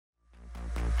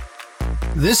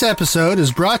This episode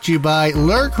is brought to you by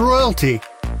Lurk Royalty,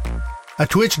 a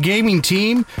Twitch gaming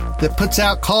team that puts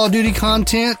out Call of Duty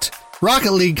content,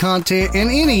 Rocket League content, and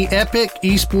any epic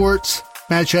esports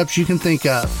matchups you can think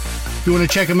of. If you want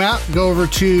to check them out, go over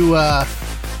to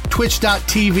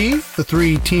twitch.tv. The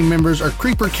three team members are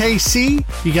Creeper KC,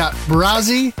 you got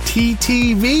Brazzy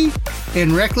TTV,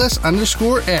 and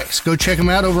Reckless_X. Go check them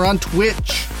out over on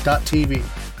twitch.tv.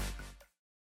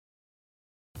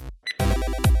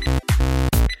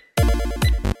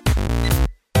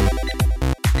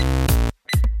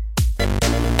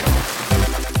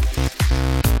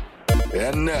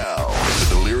 And now, the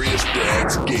Delirious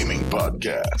Dads Gaming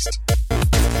Podcast.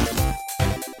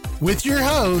 With your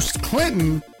host,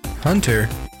 Clinton, Hunter,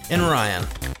 and Ryan,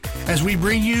 as we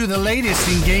bring you the latest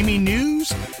in gaming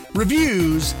news,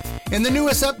 reviews, and the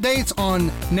newest updates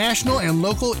on national and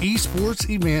local esports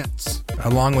events.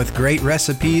 along with great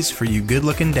recipes for you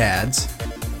good-looking dads.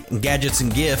 gadgets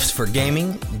and gifts for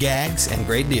gaming, gags, and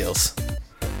great deals.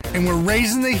 And we're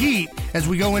raising the heat as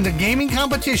we go into gaming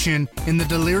competition in the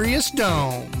Delirious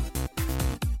Dome.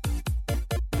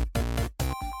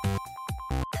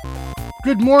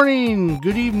 Good morning,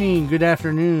 good evening, good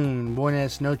afternoon,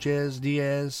 buenas noches,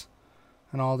 dias,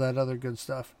 and all that other good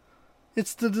stuff.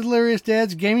 It's the Delirious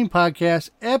Dads Gaming Podcast,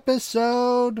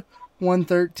 episode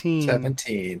 113.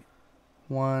 17.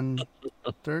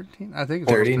 113? I think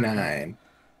it's 39.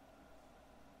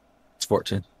 It's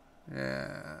 14.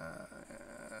 Yeah,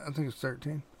 I think it's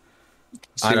 13.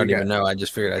 So I don't even know. I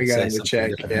just figured I'd We got say him to something check.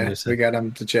 different Yeah, than you said. we got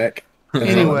him to check.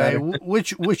 Anyway,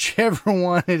 whichever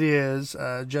one it is,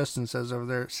 Justin says over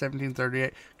there,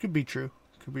 1738. Could be true.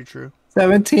 Could be true.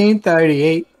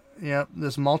 1738. Yep,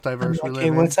 this multiverse we live Okay,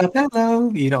 in. what's up? Hello.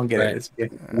 You don't get Right. it. It's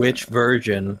good. Which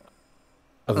version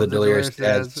of the Delirious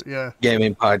Dads Yeah.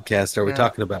 Gaming Podcast are we Yeah.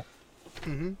 talking about?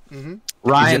 Mm-hmm.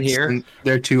 Ryan Is it- here,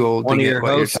 They're too old One to of get your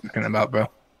what hosts. you're talking about, bro.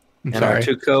 I'm and our sorry.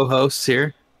 two co-hosts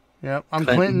here. Yep. I'm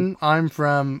Clinton. Clinton. I'm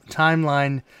from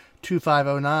Timeline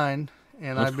 2509,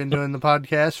 and I've been doing the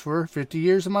podcast for 50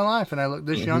 years of my life, and I look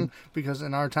this young because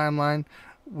in our timeline,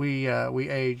 we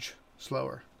age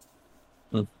slower.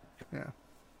 Mm. Yeah.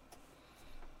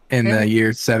 In the year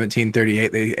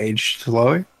 1738, they aged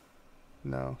slower.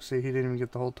 No, see, he didn't even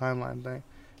get the whole timeline thing.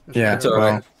 Yeah, It's all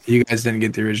well, right. you guys didn't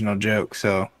get the original joke,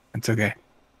 so it's okay.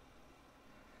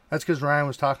 That's because Ryan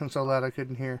was talking so loud I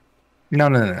couldn't hear. No.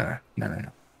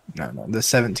 The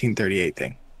 1738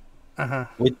 thing. Uh-huh.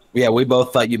 We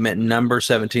both thought you meant number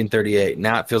 1738.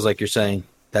 Now it feels like you're saying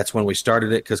that's when we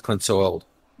started it because Clint's so old.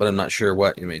 But I'm not sure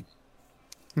what you mean.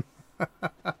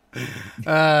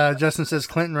 Justin says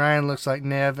Clinton Ryan looks like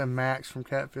Nev and Max from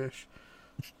Catfish.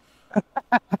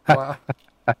 Wow.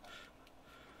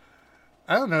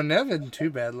 I don't know. Nev isn't too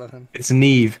bad looking. It's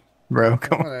Neve, bro.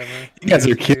 Come on. Whatever. You guys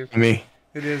are It is kidding Neve. me.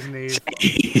 It is Neve.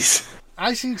 Jeez.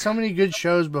 I've seen so many good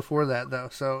shows before that, though.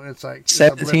 So it's like it's a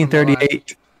blip in my life.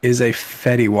 1738 is a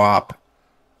Fetty Wap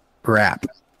rap.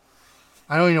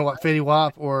 I don't even know what Fetty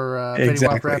Wap or Fetty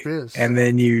Wap rap is. And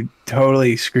then you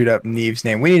totally screwed up Neve's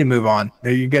name. We need to move on.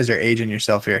 You guys are aging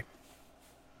yourself here.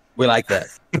 We like that.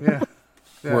 Yeah.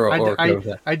 Yeah. We're okay with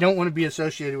that. I don't want to be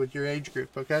associated with your age group.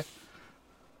 Okay.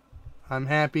 I'm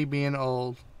happy being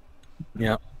old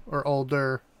Yeah. or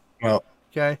older. Well,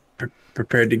 Okay.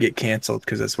 prepared to get canceled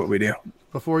because that's what we do.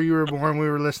 Before you were born, we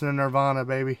were listening to Nirvana,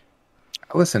 baby.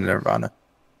 I listen to Nirvana.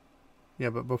 Yeah,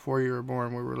 but before you were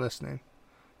born, we were listening.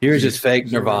 Yours is fake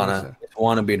So what was Nirvana. It's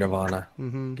wannabe Nirvana.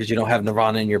 Mm-hmm. Because you don't have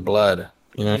Nirvana in your blood.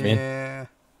 You know what I mean? Yeah.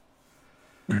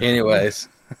 Anyways,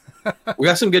 we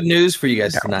got some good news for you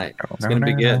guys tonight. It's gonna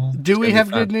be good. Do we gonna be have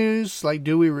fun. good news? Like,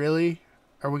 do we really?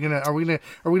 Are we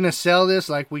gonna sell this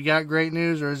like we got great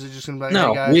news, or is it just gonna be like, No,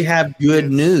 hey guys, we have good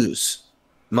it's- news.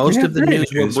 Most We of have the great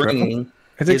news news, we're bro. bringing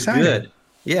It's is exciting. good.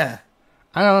 Yeah.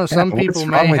 I don't know. Some what's people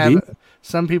wrong may with have you?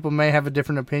 some people may have a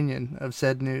different opinion of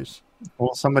said news.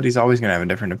 Well, somebody's always going to have a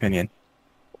different opinion.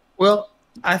 Well,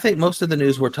 I think most of the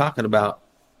news we're talking about,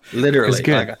 literally, It's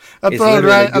good. like, I'm it's throwing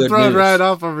literally right. I'm good throwing news. right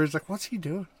off over. He's like, what's he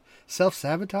doing?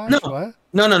 Self-sabotage? No. What?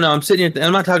 No. I'm sitting here.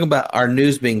 I'm not talking about our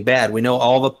news being bad. We know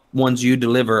all the ones you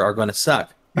deliver are going to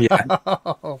suck Yeah,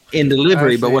 Oh, in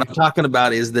delivery. I But see. what I'm talking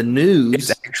about is the news.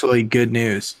 it's actually good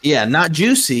news. Yeah, not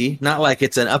juicy, not like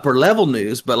it's an upper level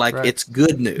news, but like Right. it's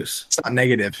good news. It's not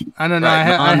negative. I don't know. Right, I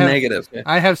have non-negative.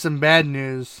 I have some bad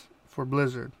news for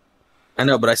Blizzard. I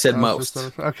know, but I said That's most.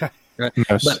 just okay. Right?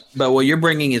 Most. But what you're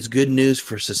bringing is good news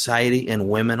for society and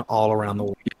women all around the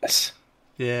world. Yes.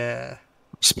 Yeah.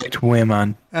 Respect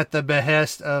women. At the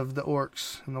behest of the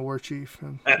orcs and the war chief.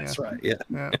 And, Right. Yeah.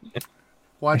 yeah.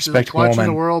 Watching Respect the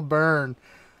woman. world burn.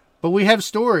 But we have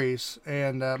stories,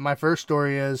 and my first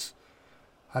story is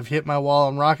I've hit my wall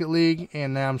in Rocket League,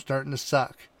 and now I'm starting to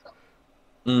suck.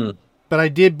 Mm. But I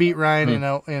did beat Ryan in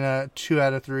a 2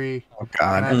 out of 3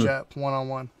 matchup,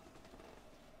 1-on-1.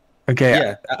 Okay.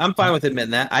 Yeah, I'm fine with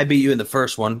admitting that. I beat you in the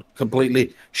first one,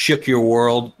 completely shook your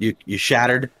world. You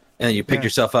shattered, and then you picked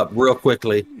yourself up real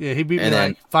quickly. Yeah, he beat me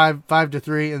like 5 to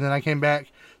 3, and then I came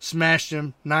back, smashed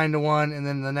him 9-1, and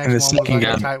then the next one was like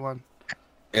a tight one.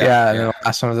 Yeah, and the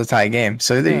last one was a tie game.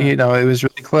 So, you know, it was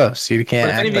really close. You can't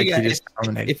act like you just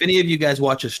dominated. If any of you guys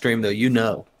watch a stream, though, you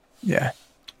know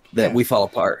that we fall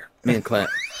apart, me and Clint.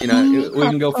 You know, we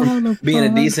can go from being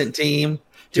a decent team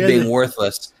to being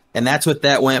worthless. And that's what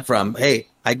that went from. Hey,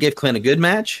 I give Clint a good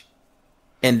match,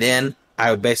 and then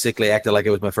I would basically act like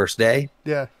it was my first day.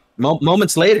 Yeah.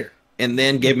 Moments later, and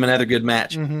then gave him another good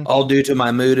match, all due to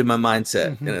my mood and my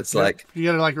mindset. And it's like... You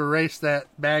got to, like, erase that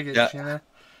baggage, you know?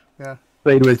 Yeah.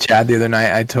 Played with Chad the other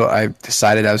night. I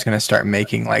decided I was going to start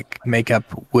making like makeup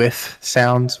with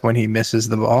sounds when he misses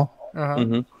the ball.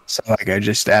 So like I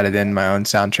just added in my own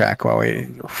soundtrack while we,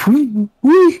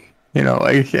 you know,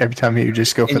 like every time he would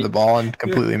just go for the ball and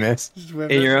completely miss.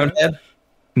 In your own head?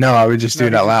 No, I would just do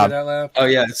it out loud. Oh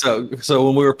yeah. So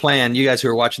when we were playing, you guys who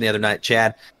were watching the other night,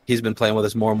 Chad, he's been playing with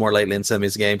us more and more lately in some of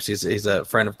his games. He's a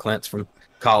friend of Clint's from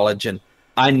college, and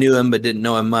I knew him but didn't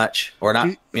know him much, or not,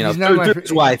 you know, through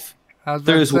his wife. I was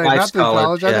through his wife's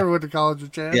college. I never went to college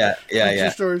with Chad. Yeah.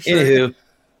 Anywho,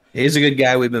 he's a good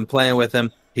guy. We've been playing with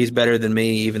him. He's better than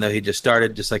me, even though he just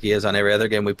started, just like he is on every other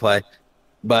game we play.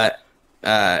 But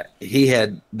he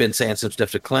had been saying some stuff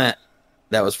to Clint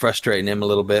that was frustrating him a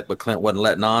little bit, but Clint wasn't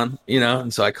letting on, you know,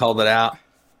 and so I called it out.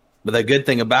 But the good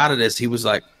thing about it is he was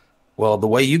like, well, the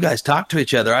way you guys talk to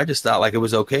each other, I just thought like it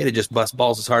was okay to just bust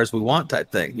balls as hard as we want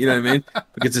type thing. You know what I mean?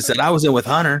 Because he said, I was in with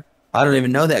Hunter. I don't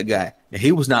even know that guy. And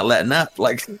he was not letting up.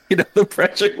 Like, you know, the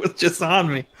pressure was just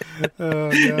on me.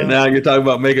 And now you're talking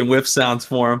about making whiff sounds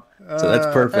for him. So that's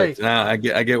perfect. Hey. Now I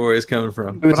get where he's coming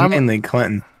from. It was mainly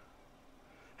Clinton.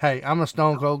 Hey, I'm a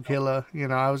stone cold killer. You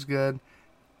know, I was good.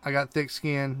 I got thick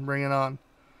skin. Bring it on.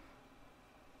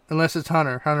 Unless it's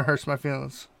Hunter. Hunter hurts my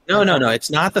feelings. No. It's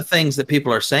not the things that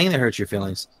people are saying that hurt your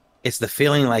feelings. It's the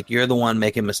feeling like you're the one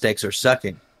making mistakes or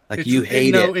sucking. Like you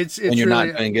hate it when you're really,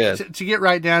 not doing good. To get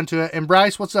right down to it. And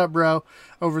Bryce, what's up, bro?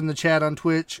 Over in the chat on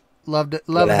Twitch. Love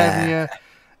having you.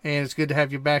 And it's good to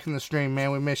have you back in the stream,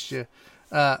 man. We missed you.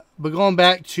 But going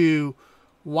back to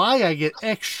why I get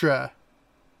extra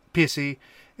pissy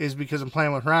is because I'm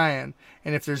playing with Ryan.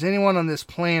 And if there's anyone on this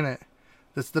planet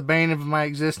that's the bane of my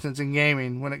existence in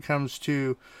gaming when it comes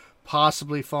to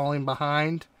possibly falling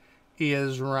behind,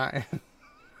 is Ryan.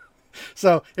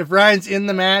 So if Ryan's in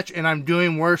the match and I'm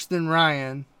doing worse than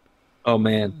Ryan, oh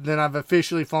man, then I've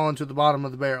officially fallen to the bottom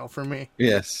of the barrel for me.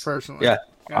 Yes, personally. Yeah.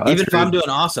 Even if I'm doing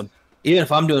awesome, even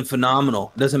if I'm doing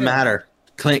phenomenal, doesn't matter.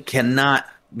 Clint cannot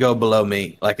go below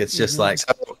me. Like it's just like.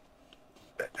 So,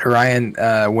 Ryan,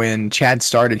 when Chad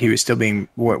started, he was still being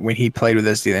when he played with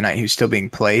us the other night. He was still being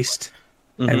placed,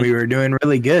 and we were doing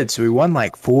really good. So we won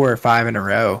like 4 or 5 in a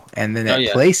row, and then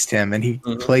it placed him, and he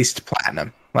placed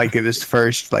platinum. Like it was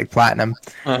first, like platinum.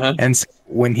 And so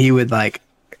when he would like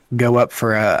go up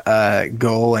for a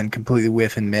goal and completely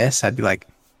whiff and miss, I'd be like,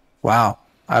 wow.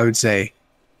 I would say,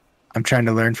 I'm trying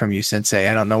to learn from you, Sensei.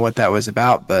 I don't know what that was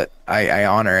about, but I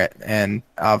honor it. And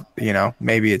I'll, you know,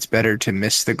 maybe it's better to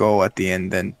miss the goal at the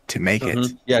end than to make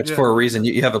it. Yeah, it's for a reason.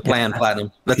 You have a plan,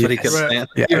 Platinum. That's what he kept saying.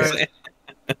 Yeah.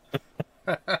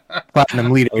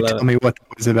 Platinum leader, tell me what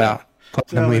it was about.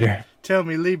 Platinum leader. Tell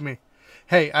me, leave me.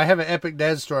 Hey, I have an epic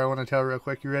dad story I want to tell real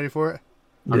quick. You ready for it?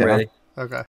 I'm ready.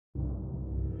 Okay.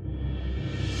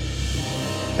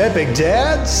 Epic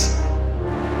dads,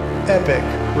 epic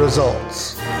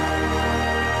results.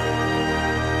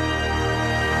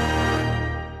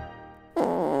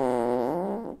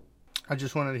 I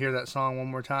just wanted to hear that song one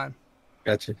more time.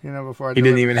 Gotcha. You know, before I He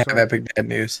didn't even have epic dad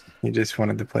news. He just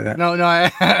wanted to play that. No,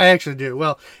 I actually do.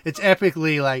 Well, it's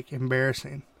epically like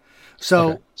embarrassing.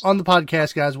 So on the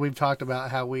podcast, guys, we've talked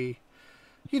about how we,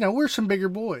 you know, we're some bigger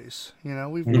boys. You know,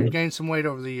 we've gained some weight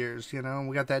over the years. You know, and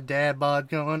we got that dad bod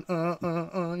going,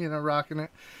 you know, rocking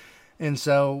it. And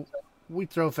so we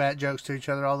throw fat jokes to each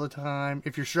other all the time.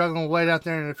 If you're struggling with weight out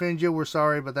there and it offends you, we're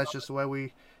sorry, but that's just the way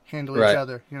we handle each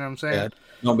other. You know what I'm saying? Yeah.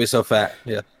 Don't be so fat.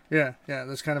 Yeah. Yeah.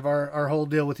 That's kind of our whole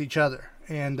deal with each other.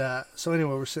 And so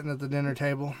anyway, we're sitting at the dinner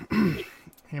table.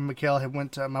 And Mikhail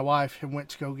my wife had went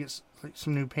to go get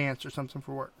some new pants or something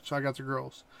for work. So I got the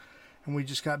girls. And we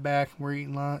just got back. We're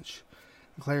eating lunch.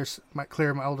 And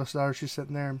Claire, my oldest daughter, she's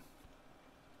sitting there. And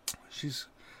she's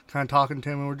kind of talking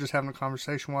to me. We're just having a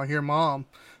conversation. While I hear Mom,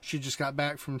 she just got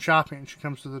back from shopping. She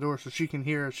comes to the door so she can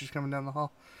hear as she's coming down the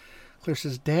hall. Claire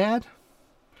says, Dad,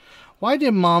 Why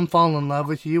did Mom fall in love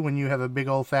with you when you have a big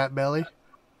old fat belly?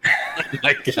 Oh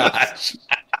my gosh.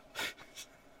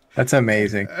 That's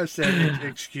amazing. I said,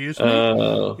 excuse me?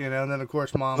 And then, of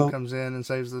course, Mom comes in and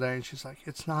saves the day, and she's like,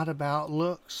 it's not about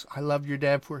looks. I love your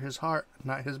dad for his heart,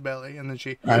 not his belly. And then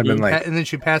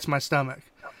she pats my stomach.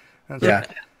 And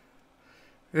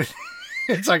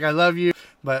it's like, I love you,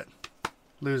 but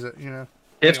lose it,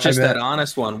 It's just that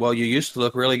honest one. Well, you used to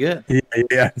look really good.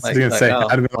 Yeah. I was going to say,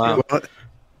 wow.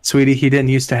 Sweetie, he didn't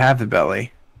used to have the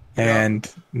belly. And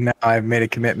now I've made a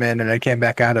commitment, and I came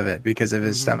back out of it because of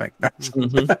his stomach.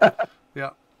 Yeah.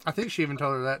 I think she even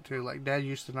told her that, too. Like, Dad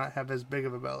used to not have as big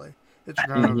of a belly. It's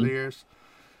grown over the years.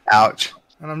 Ouch.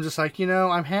 And I'm just like,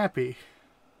 I'm happy.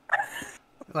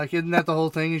 Like, isn't that the whole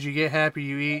thing? Is you get happy,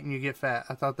 you eat, and you get fat.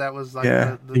 I thought that was like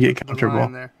you get comfortable.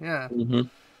 line there. Yeah. Mm-hmm.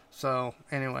 So,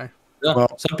 anyway.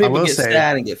 Well, some people get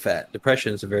sad and get fat.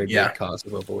 Depression is a very big cause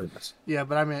of avoidance. Yeah,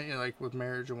 but I mean, like with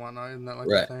marriage and whatnot, isn't that like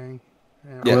the thing?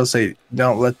 I will say,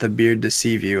 don't let the beard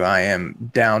deceive you. I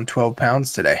am down 12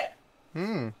 pounds today.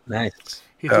 Nice.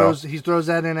 He throws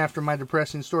that in after my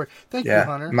depressing story. Thank you,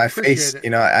 Hunter. My face,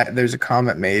 there's a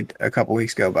comment made a couple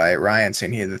weeks ago by Ryan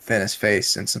saying he had the thinnest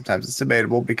face, and sometimes it's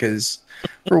debatable because,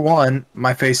 for one,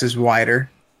 my face is wider,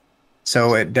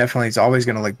 so it definitely is always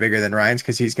going to look bigger than Ryan's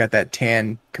because he's got that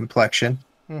tan complexion.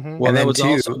 Mm-hmm. Well, that was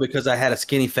also because I had a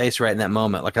skinny face right in that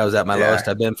moment. Like I was at my lowest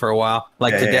I've been for a while.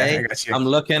 Like today, I'm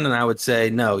looking and I would say,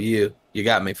 no, you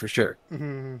got me for sure.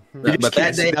 Mm-hmm. But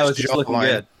that day I was just looking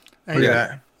good.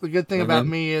 The good thing about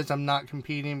me is I'm not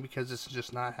competing because it's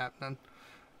just not happening.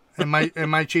 And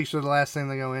my cheeks are the last thing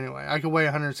to go anyway. I could weigh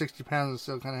 160 pounds and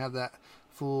still kind of have that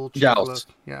full cheek look.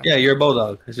 Yeah, you're a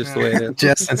bulldog. It's just the way it is.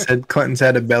 Justin said Clinton's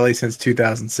had a belly since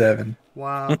 2007.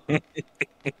 Wow.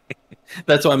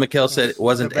 That's why Mikkel said it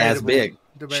wasn't as big.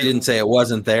 She didn't say it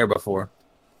wasn't there before.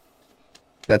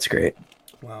 That's great.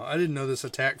 Wow, I didn't know this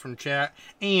attack from chat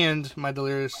and my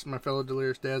fellow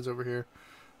delirious dads over here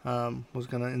was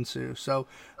going to ensue. So,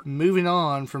 moving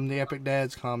on from the Epic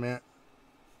Dads comment.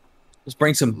 Let's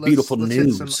bring some beautiful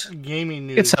news. Get some gaming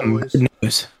news. Get some boys.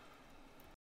 news.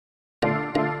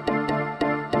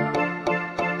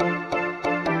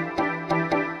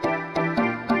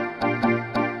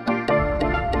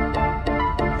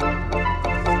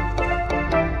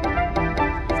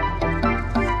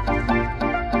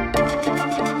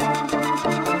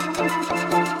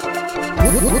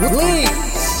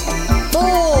 Leaks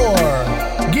for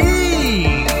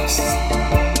Geeks.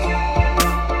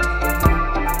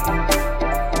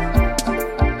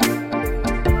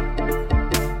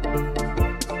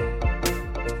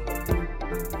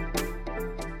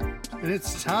 And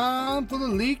it's time for the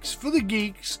leaks for the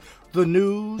geeks, the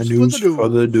news for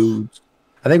the dudes.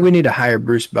 I think we need to hire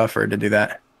Bruce Buffer to do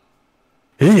that.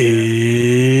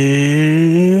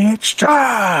 It's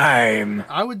time.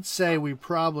 I would say we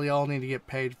probably all need to get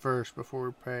paid first before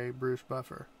we pay Bruce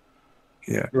Buffer.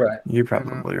 Yeah, right. You're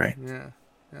probably right. Yeah.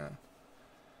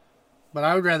 But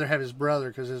I would rather have his brother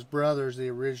because his brother's the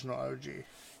original OG.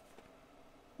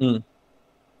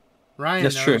 Ryan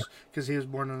knows because he was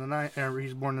born in the late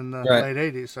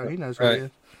 '80s, so he knows who he is.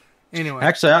 Anyway,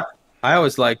 actually, I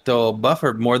always liked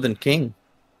Buffer more than King.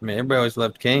 I mean, everybody always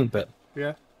loved King, but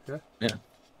yeah.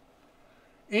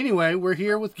 Anyway, we're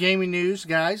here with gaming news,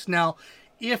 guys. Now,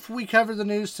 if we cover the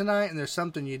news tonight and there's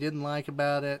something you didn't like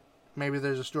about it, maybe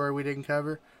there's a story we didn't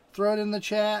cover, throw it in the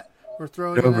chat or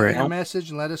throw it in a message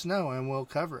and let us know, and we'll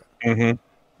cover it.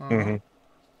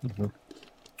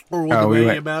 Or we'll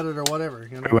debate about it or whatever.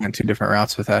 You know? We went two different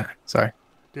routes with that. Sorry.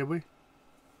 Did we?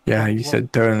 Yeah, you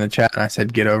said throw it in the chat, and I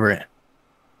said get over it.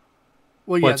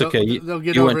 Well, yeah, it's okay. They'll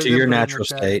get you over went it, to your natural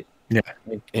state. Yeah.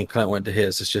 And Clint went to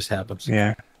his. It just happens.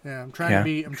 Yeah. Yeah, I'm trying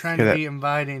to be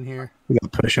inviting here. We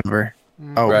got push over.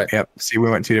 Yep. See, we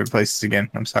went two different places again.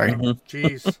 I'm sorry.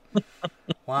 Jeez.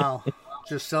 Wow.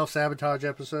 Just self-sabotage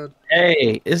episode.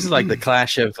 Hey, this is like the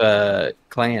Clash of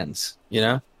Clans, you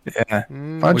know? Yeah.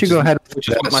 Why don't you go ahead? Which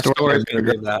is what my story is going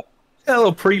to be about. Yeah, a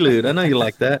little prelude. I know you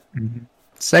like that.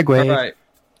 Segue. All right.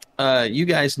 You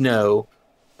guys know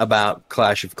about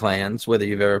Clash of Clans, whether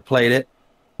you've ever played it,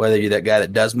 whether you're that guy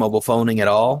that does mobile phoning at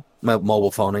all,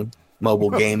 mobile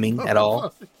gaming at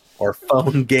all, or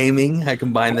phone gaming. I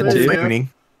combine the two.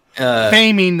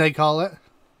 Faming, they call it.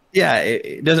 Yeah,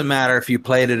 it doesn't matter if you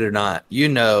played it or not. You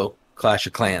know Clash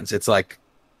of Clans. It's like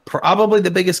probably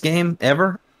the biggest game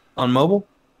ever on mobile.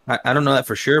 I don't know that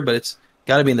for sure, but it's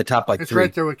got to be in the top it's 3. It's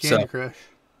right there with Candy Crush.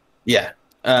 Yeah.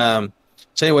 So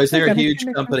anyways, they're a huge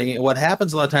company. What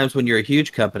happens a lot of times when you're a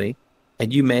huge company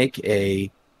and you make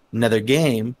another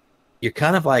game, you're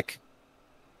kind of like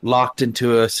locked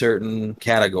into a certain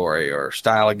category or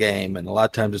style of game, and a lot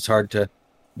of times it's hard to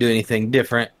do anything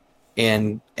different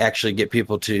and actually get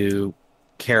people to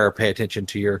care or pay attention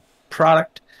to your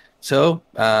product. So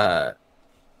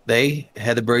they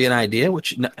had the brilliant idea,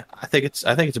 which I think it's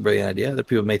a brilliant idea. Other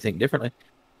people may think differently,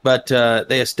 but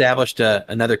they established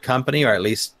another company, or at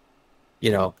least,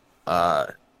 what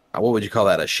would you call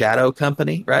that? A shadow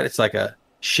company, right? It's like a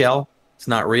shell. It's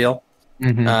not real.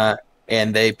 Mm-hmm.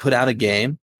 And they put out a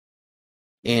game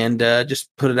and just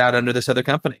put it out under this other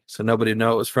company, so nobody would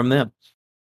know it was from them,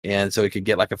 and so we could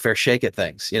get like a fair shake at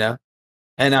things, And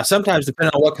now sometimes,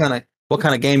 depending on what kind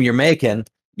of game you're making,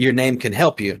 your name can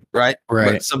help you, right?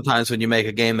 Right. But sometimes when you make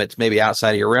a game that's maybe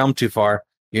outside of your realm too far,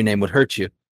 your name would hurt you,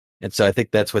 and so I think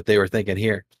that's what they were thinking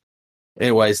here.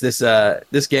 Anyways,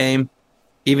 this game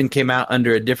even came out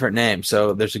under a different name.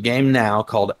 So there's a game now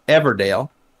called Everdale,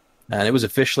 and it was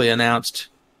officially announced.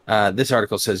 This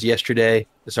article says yesterday.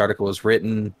 This article was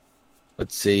written,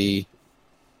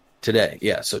 today.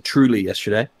 Yeah, so truly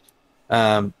yesterday.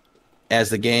 As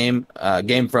the game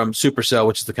from Supercell,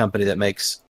 which is the company that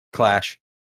makes Clash.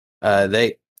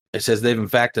 It says they've in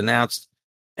fact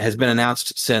has been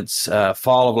announced since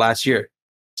fall of last year.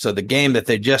 So the game that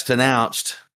they just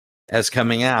announced as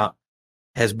coming out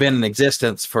has been in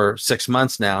existence for 6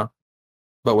 months now,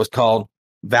 but was called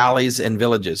Valleys and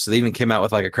Villages. So they even came out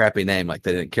with like a crappy name, like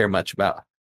they didn't care much about,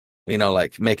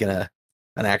 like making an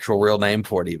actual real name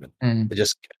for it even. It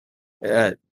just,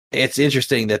 it's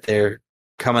interesting that they're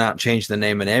coming out and changing the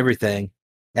name and everything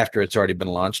after it's already been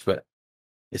launched. But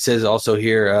it says also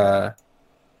here,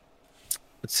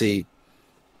 let's see,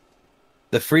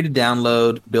 the free to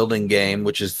download building game,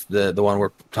 which is the one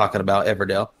we're talking about,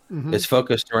 Everdale, is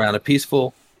focused around a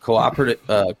peaceful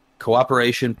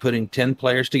cooperation, putting 10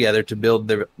 players together to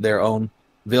build their own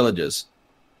villages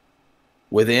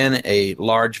within a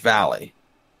large valley.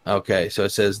 Okay, so it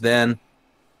says then,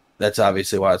 that's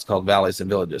obviously why it's called Valleys and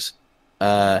Villages,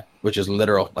 which is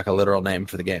like a literal name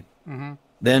for the game.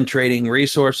 Then trading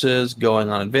resources, going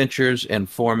on adventures, and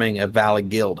forming a valley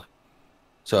guild.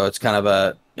 So it's kind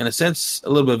of in a sense, a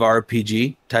little bit of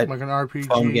RPG type, like an RPG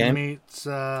phone game meets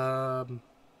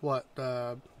what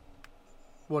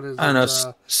is I don't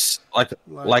know,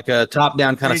 like a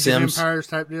top-down kind of Sims. Empires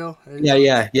type deal.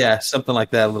 Yeah, something like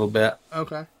that a little bit.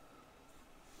 Okay.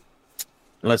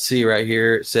 Let's see right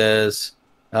here. It says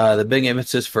the big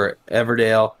emphasis for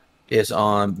Everdale is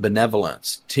on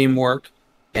benevolence, teamwork,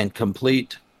 and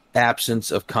complete absence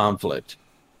of conflict,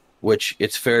 which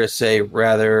it's fair to say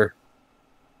rather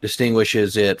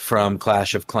distinguishes it from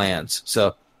Clash of Clans.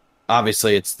 So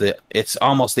obviously it's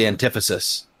almost the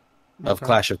antithesis of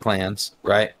Clash of Clans,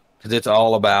 right? Because it's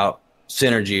all about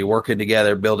synergy, working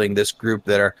together, building this group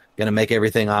that are going to make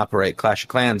everything operate. Clash of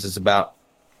Clans is about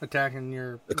attacking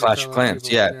the Clash of Clans,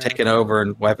 taking over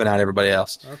and wiping out everybody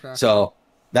else. Okay. So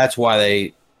that's why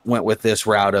they went with this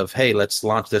route of, hey, let's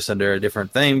launch this under a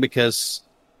different thing because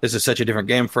this is such a different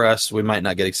game for us. We might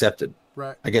not get accepted.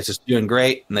 Right. I guess it's doing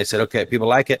great, and they said, okay, people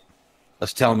like it.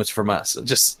 Let's tell them it's from us.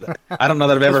 I don't know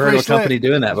that I've ever heard of a company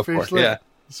doing that before. Yeah,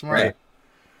 smart.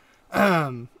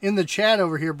 Right. In the chat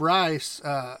over here, Bryce,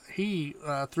 he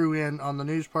threw in on the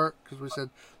news part because we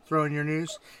said throw in your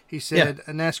news. He said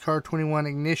a NASCAR 21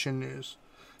 ignition news.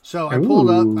 So I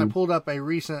pulled up a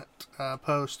recent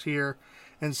post here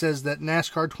and says that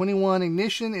NASCAR 21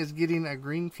 ignition is getting a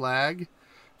green flag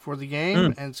for the game,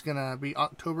 and it's gonna be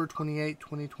October 28,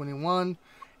 2021,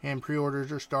 and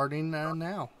pre-orders are starting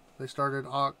now. They started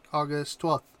August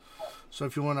 12th. So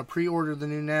if you want to pre-order the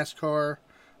new NASCAR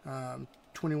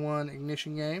 21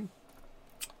 ignition game,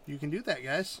 you can do that,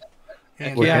 guys.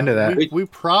 And look into that. We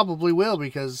probably will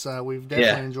because we've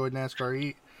definitely enjoyed NASCAR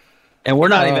Heat. And we're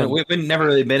not we've never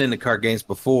really been into car games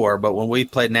before, but when we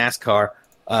played NASCAR,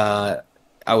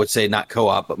 I would say not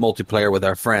co-op, but multiplayer with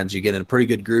our friends. You get in a pretty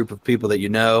good group of people that you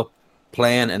know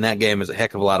playing, and that game is a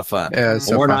heck of a lot of fun. Yeah, it's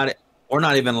so fun. We're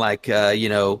not even like,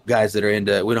 guys that are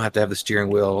into, we don't have to have the steering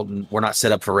wheel. We're not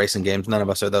set up for racing games. None of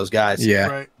us are those guys. Yeah.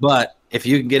 Right. But if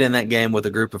you can get in that game with a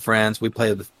group of friends, we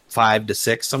play with 5 to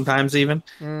 6 sometimes even.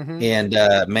 And,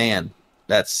 man,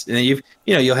 that's,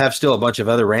 you'll have still a bunch of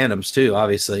other randoms too,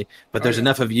 obviously. But there's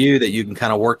enough of you that you can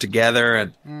kind of work together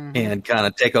and kind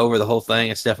of take over the whole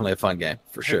thing. It's definitely a fun game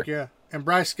for sure. Yeah. And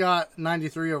Bryce Scott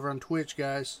 93 over on Twitch,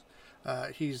 guys.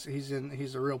 He's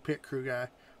a real pit crew guy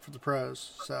for the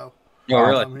pros. So. Oh,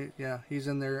 really? He's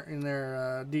in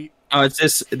there deep. Oh, it's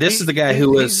this. This is the guy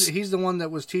who was. He's the one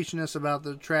that was teaching us about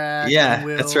the track. Yeah,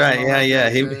 that's right. Yeah.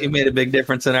 He made a big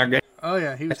difference in our game. Oh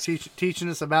yeah, he was teaching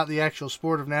us about the actual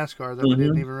sport of NASCAR that we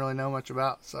didn't even really know much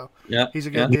about. So he's a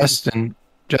good dude.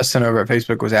 Justin over at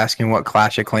Facebook was asking what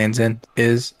Clash of Clans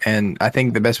is, and I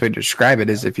think the best way to describe it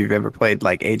is if you've ever played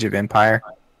like Age of Empire.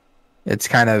 It's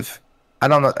kind of, I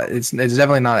don't know. It's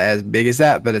definitely not as big as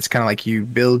that, but it's kind of like you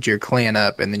build your clan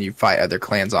up and then you fight other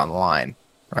clans online,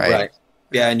 right? Right.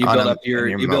 Yeah, and you On build a- up your on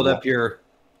your you build mobile. up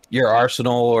your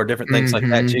arsenal or different things like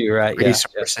that Mhm. too, right? Yeah.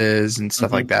 Resources and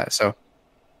stuff like that. So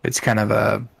it's kind of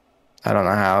a, I don't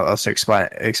know how else to explain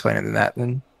it than that.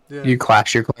 Then Yeah. you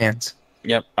clash your clans.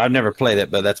 Yep. I've never played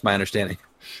it, but that's my understanding.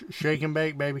 Shake and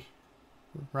bake, baby.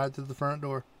 Right through the front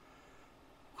door.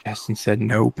 Justin said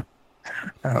nope.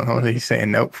 I don't know what he's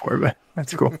saying nope for, but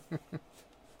that's cool.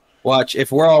 Watch,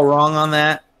 if we're all wrong on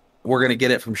that, we're gonna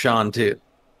get it from Sean too.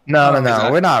 No,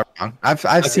 I- we're not wrong.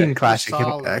 I've seen classic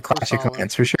solid. classic We're solid.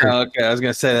 clans for sure. Oh, okay, I was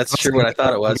gonna say that's sure what I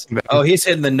thought it was. Oh, he's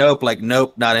hitting the nope, like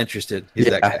nope, not interested. He's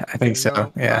that Yeah, guy. I think so.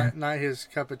 No, Yeah, not his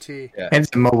cup of tea. Yeah. and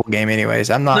it's a mobile game, anyways.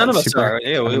 I'm not. None of us super are.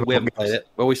 Yeah, we haven't played it,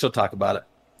 but we still talk about it.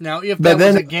 Now, if But that was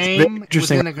then a it's very game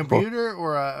interesting within a article. computer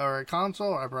or a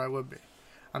console, I probably would be.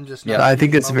 I'm just. Yeah. not I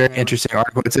think huge it's a mobile very gamer. interesting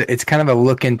article. It's kind of a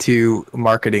look into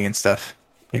marketing and stuff,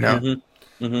 you know.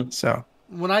 Mm-hmm. So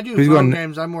When I do Who's phone going-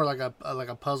 games, I'm more like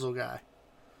a puzzle guy.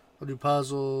 I'll do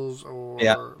puzzles or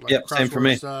Yeah. like Yep, same for crossword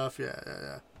me. stuff.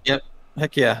 Yeah.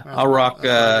 Heck yeah, That's I'll rock.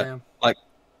 that's what I am.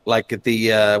 Like at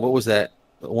the what was that?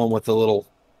 The one with the little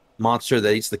monster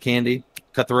that eats the candy.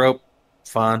 Cut the rope.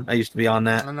 Fun. I used to be on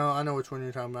that. I know which one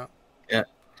you're talking about.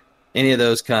 Any of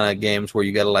those kind of games where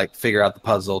you got to like figure out the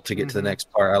puzzle to get to the next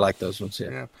part. I like those ones. Yeah.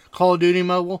 Yeah. Call of Duty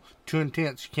Mobile, too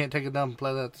intense. You can't take it down and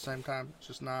play that at the same time. It's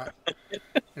just not.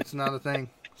 It's not a thing.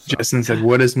 So, Justin said,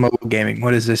 "What is mobile gaming?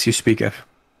 What is this you speak of?"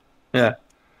 Yeah.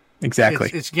 Exactly.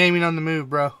 it's gaming on the move,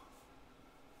 bro.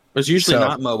 It's usually So-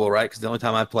 not mobile, right? Because the only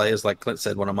time I play is like Clint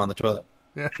said when I'm on the toilet.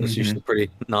 Yeah. It's usually pretty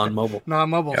non-mobile.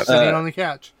 Non-mobile, Yep. sitting on the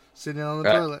couch, sitting on the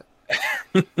Right.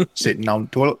 toilet, Sitting on the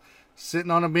toilet.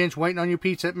 sitting on a bench, waiting on your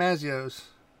pizza at Mazzio's.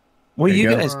 What do There you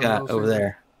you go. guys got over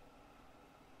there?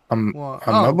 On What?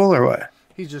 mobile or what?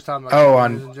 He's just talking about. Oh,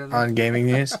 games in general. on gaming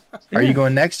news. Are you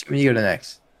going next? Or you go to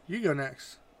next? You go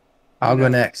next. I'll go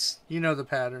next. You know the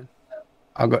pattern.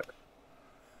 I'll go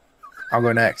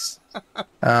next.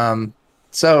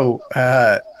 So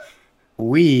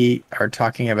we are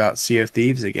talking about Sea of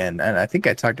Thieves again, and I think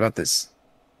I talked about this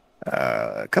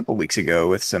a couple weeks ago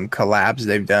with some collabs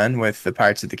they've done with the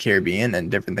Pirates of the Caribbean and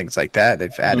different things like that.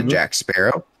 They've added Jack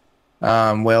Sparrow.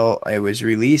 Well, it was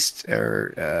released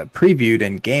or previewed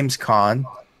in Gamescom,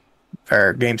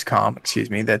 excuse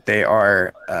me, that they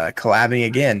are collabing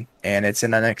again, and it's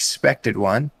an unexpected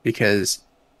one because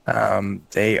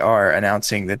they are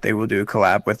announcing that they will do a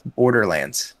collab with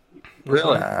Borderlands,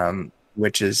 Really?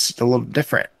 which is a little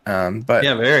different. But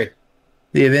Yeah, very.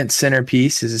 the event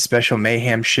centerpiece is a special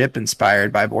mayhem ship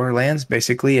inspired by Borderlands.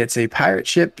 Basically, it's a pirate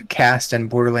ship cast in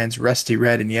Borderlands rusty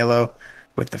red and yellow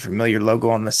with the familiar logo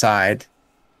on the side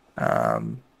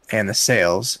and the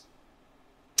sails.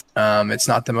 It's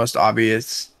not the most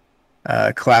obvious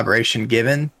collaboration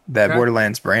given that Okay.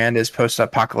 Borderlands brand is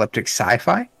post-apocalyptic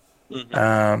sci-fi.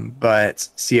 But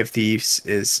Sea of Thieves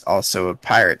is also a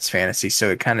pirates fantasy, so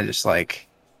it kind of just like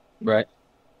Right.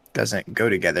 doesn't go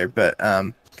together. But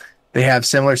they have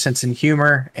similar sense and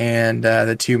humor, and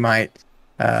the two might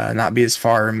not be as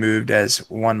far removed as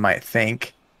one might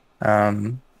think.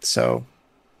 So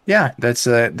yeah, that's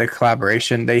the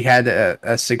collaboration. They had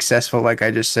a successful, like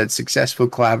I just said, successful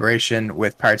collaboration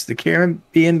with Pirates of the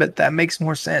Caribbean, but that makes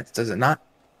more sense, does it not?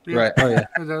 Yeah, Right. Oh yeah.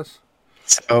 It does.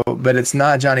 So, but it's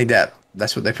not Johnny Depp.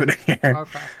 That's what they put in here.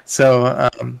 Okay. So,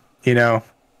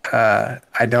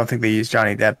 I don't think they used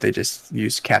Johnny Depp. They just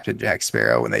used Captain Jack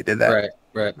Sparrow when they did that.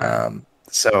 Right.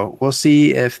 So we'll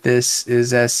see if this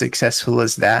is as successful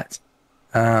as that.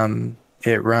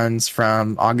 It runs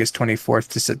from August 24th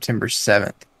to September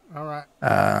 7th. All right.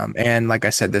 And like I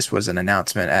said, this was an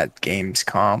announcement at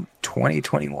Gamescom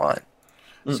 2021.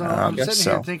 So I'm sitting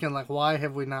so- here thinking, like, why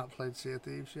have we not played Sea of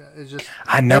Thieves yet? It's just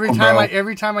I know, bro.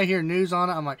 every time I hear news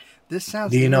on it, I'm like, this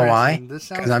sounds. Do you know why? interesting. This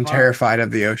sounds Because I'm fun. terrified of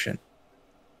the ocean.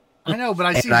 I know, but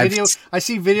I And see I've video. s- I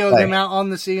see video of like- them out on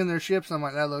the sea in their ships. And I'm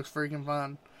like, that looks freaking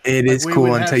fun. It Like, is we cool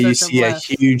would have until you such a see a blast.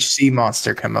 huge sea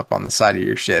monster come up on the side of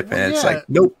your ship, Well, and it's yeah. like,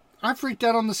 nope. I freaked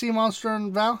out on the sea monster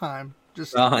in Valheim.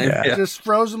 Just Yeah. just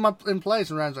froze him up in place,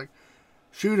 and Ryan's like,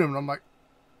 shoot him. And I'm like,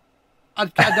 I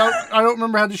don't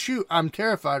remember how to shoot. I'm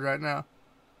terrified right now.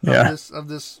 Yeah, Of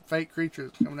this fake creature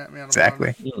that's coming at me on a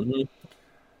exactly. Mhm.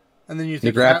 And then you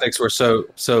The think graphics were so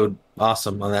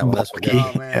awesome on that one. That's what Bulky.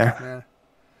 Oh man, Yeah. yeah.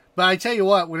 But I tell you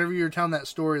what, whenever you were telling that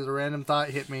story, the random thought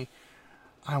hit me.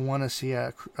 I want to see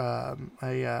a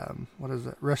what is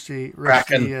it? Rusty.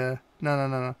 Kraken.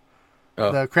 No.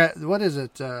 Oh. The crab. What is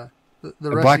it? The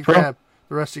rusty black pearl? crab.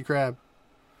 The rusty crab.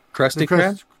 Krusty The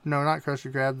Krab. No, not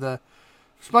Krusty Krab. The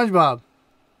SpongeBob.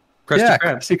 Krusty Yeah,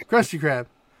 Krab. Krusty Krab.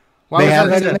 Why They was have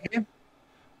that that in a- the game?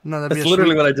 No, that'd That's be a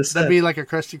literally sweet- what I just said. That'd be like a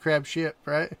Krusty Krab ship,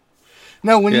 right?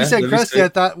 No, when you Yeah, said that'd be Krusty, sweet. I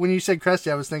thought when you said Krusty,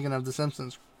 I was thinking of The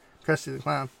Simpsons, Krusty the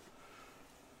Clown.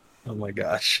 Oh my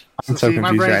gosh. I'm so see, my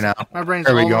confused right brain's- now. my brain's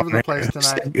Where are we all going over the here? place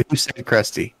tonight. Who said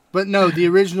Krusty? But no, the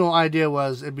original idea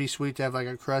was it'd be sweet to have like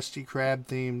a Krusty Krab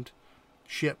themed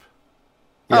ship.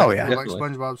 Oh, Or yeah. like definitely.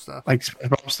 SpongeBob stuff. Like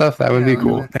SpongeBob stuff, that would Yeah, be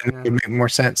cool. like that, And yeah. it would make more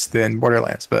sense than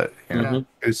Borderlands, but you know, Yeah.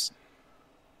 who's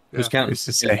Who's counting? who's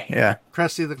to say? Yeah.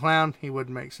 Krusty the Clown, he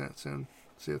wouldn't make sense in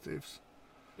Sea of Thieves.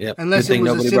 Yep. Unless Good it thing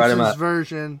was a nobody brought him Simpsons up.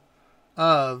 version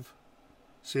of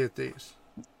Sea of Thieves.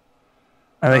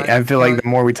 I feel like Right. the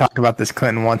more we talk about this,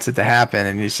 Clinton wants it to happen,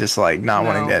 and he's just like not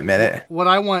wanting to admit it. What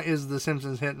I want is the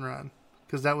Simpsons Hit and Run.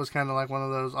 Because that was kind of like one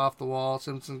of those off-the-wall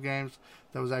Simpsons games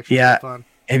that was actually Yeah. fun.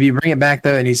 If you bring it back,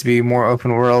 though, it needs to be more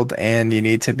open world, and you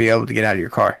need to be able to get out of your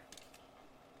car.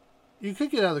 You could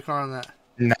get out of the car on that.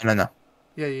 No.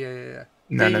 Yeah.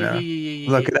 No. Yeah.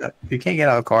 Look it up. You can't get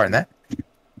out of the car in that.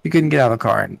 You couldn't get out of the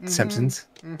car in Simpsons.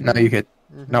 No, you could.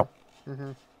 No.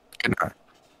 Could not.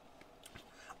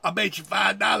 I bet you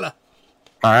 $5.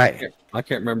 All right. I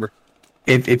can't remember.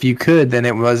 If you could, then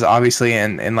it was obviously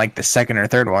in like the second or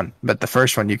third one, but the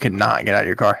first one you could not get out of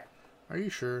your car. Are you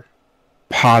sure?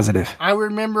 Positive. I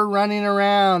remember running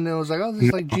around. It was like, oh, this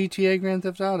is like GTA Grand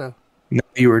Theft Auto. No,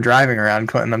 you were driving around,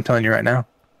 Clinton. I'm telling you right now.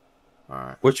 All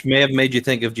right. Which may have made you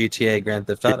think of GTA Grand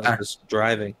Theft Auto, Yeah. just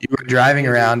driving. You were driving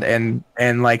around, and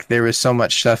like there was so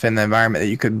much stuff in the environment that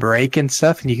you could break and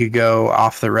stuff, and you could go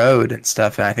off the road and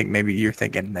stuff. And I think maybe you're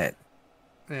thinking that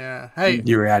Yeah. Hey,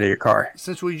 you were out of your car.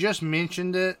 since we just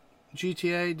mentioned it,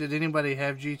 GTA, did anybody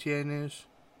have GTA news?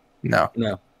 No,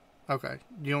 No. Okay.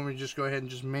 Do you want me to just go ahead and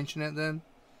just mention it then?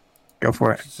 go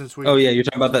for it. Since we Oh, yeah. You're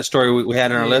talking about that story we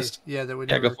had on our list? Yeah, that we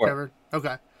Yeah, never go for it. covered.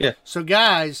 Okay. Yeah. So,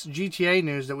 guys, GTA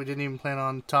news that we didn't even plan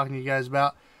on talking to you guys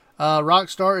about.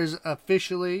 Rockstar is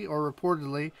officially or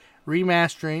reportedly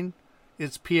remastering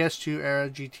its PS2 era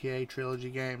GTA trilogy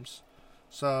games.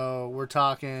 So, we're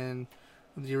talking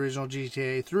the original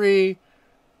GTA 3,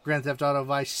 Grand Theft Auto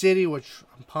Vice City, which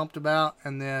I'm pumped about,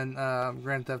 and then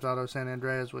Grand Theft Auto San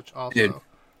Andreas, which also Dude,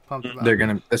 pumped about.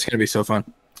 That's gonna be so fun.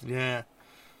 Yeah.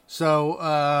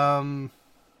 So,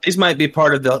 These might be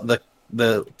part of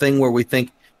the thing where we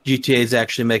think GTA is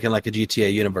actually making like a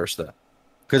GTA universe, though.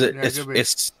 Because Yeah, it could be.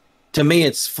 it's to me,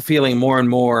 it's feeling more and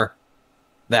more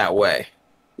that way.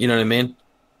 You know what I mean?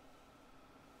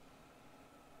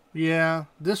 yeah,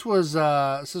 this was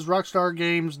this is Rockstar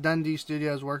Games Dundee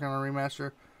Studios working on a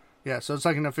remaster. Yeah, so it's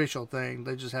like an official thing.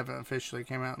 They just haven't officially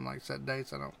came out and like set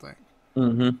dates, I don't think.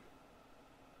 Mm-hmm.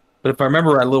 But if I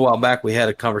remember right, a little while back, we had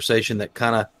a conversation that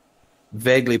kind of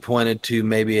vaguely pointed to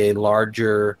maybe a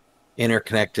larger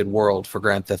interconnected world for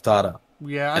Grand Theft Auto.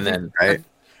 Yeah, And I then, think, right?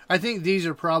 I think these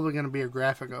are probably going to be a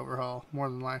graphic overhaul, more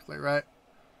than likely, right?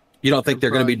 You don't think they're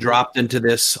going to be Probably. dropped into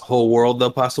this whole world, though,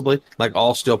 possibly? Like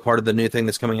all still part of the new thing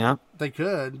that's coming out? They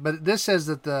could, but this says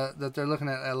that that they're looking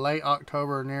at a late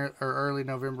October or early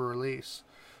November release.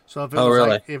 So if it Oh, was really?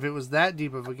 like, if it was that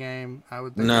deep of a game, I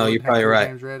would think No, they you're would have probably the right.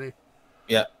 games ready.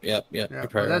 Yep. Yeah, You're but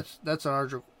probably right. that's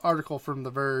an article from The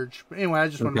Verge. But anyway, I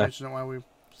just want to Okay. mention it while we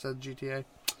said GTA.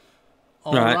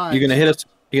 All right. You're gonna hit us.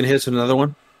 You're gonna hit us with another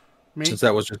one, Me? since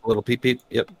that was just a little peep peep.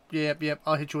 Yep. Yep.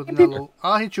 I'll hit you with another.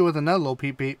 I'll hit you with another little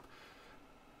peep peep.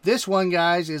 This one,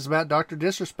 guys, is about Dr.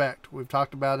 Disrespect. We've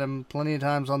talked about him plenty of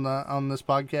times on this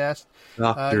podcast.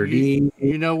 Dr. You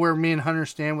D. know where me and Hunter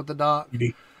stand with the doc.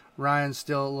 D. Ryan's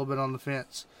still a little bit on the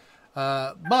fence.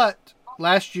 But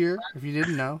last year, if you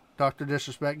didn't know, Dr.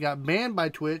 Disrespect got banned by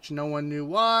Twitch. No one knew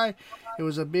why. It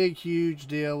was a big, huge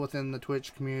deal within the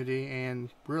Twitch community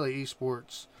and really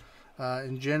esports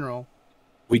in general.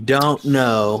 We don't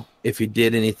know if he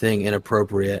did anything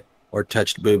inappropriate or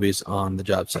touched boobies on the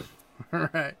job site.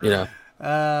 Right. You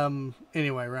know.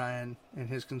 Anyway, Ryan and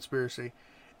his conspiracy.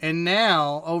 And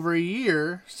now, over a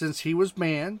year since he was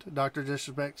banned, Dr.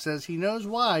 Disrespect says he knows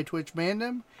why Twitch banned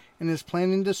him and is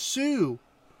planning to sue.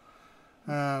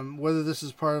 Whether this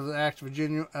is part of the act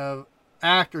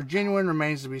or genuine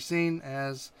remains to be seen,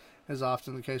 as is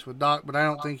often the case with Doc. But I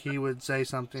don't think he would say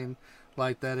something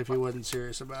like that if he wasn't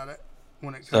serious about it.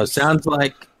 When it comes So it sounds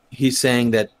like he's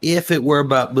saying that if it were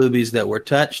about boobies that were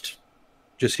touched,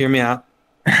 just hear me out.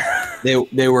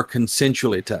 They were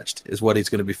consensually touched, is what he's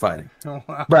going to be fighting. Oh,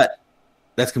 wow. But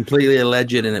that's completely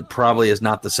alleged, and it probably is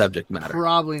not the subject matter.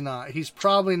 Probably not. He's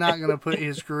probably not going to put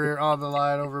his career on the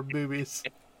line over boobies.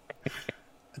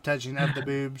 Touching of the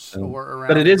boobs or around.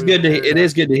 But it is the good boob to area. it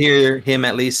is good to hear him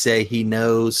at least say he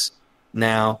knows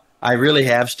now. I really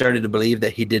have started to believe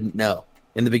that he didn't know.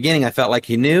 In the beginning, I felt like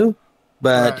he knew,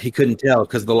 but Right. he couldn't tell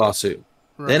because of the lawsuit.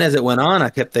 Right. Then as it went on, I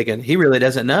kept thinking he really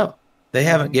doesn't know. They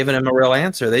haven't given him a real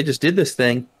answer. They just did this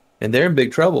thing, and they're in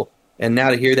big trouble. And now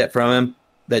to hear that from him,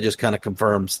 that just kind of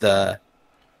confirms the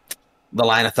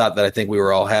line of thought that I think we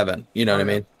were all having. You know what I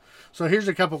mean? So here's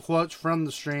a couple quotes from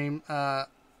the stream.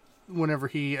 Whenever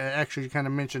he actually kind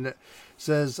of mentioned it,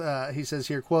 he says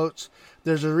here, quotes,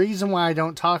 "There's a reason why I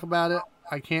don't talk about it.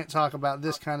 I can't talk about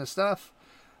this kind of stuff.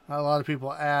 A lot of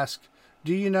people ask,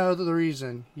 do you know the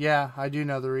reason? Yeah, I do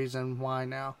know the reason why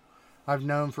now. I've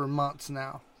known for months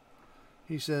now."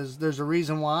 He says, "There's a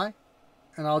reason why.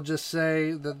 And I'll just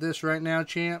say that this right now,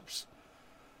 champs."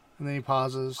 And then he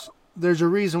pauses. "There's a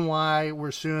reason why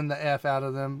we're suing the F out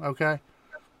of them, okay?"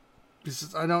 He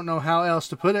says, "I don't know how else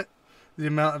to put it. The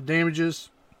amount of damages,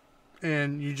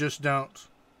 and you just don't."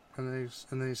 And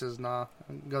then he says, "Nah,"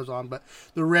 and goes on. But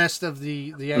the rest of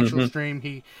the actual stream,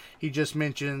 he just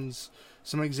mentions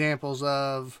some examples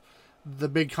of the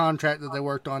big contract that they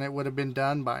worked on. It would have been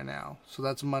done by now. So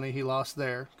that's money he lost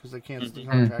there because they canceled the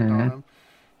contract on him.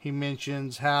 He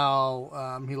mentions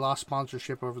how he lost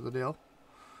sponsorship over the deal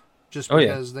just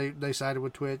because they sided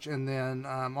with Twitch. And then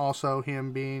also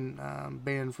him being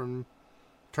banned from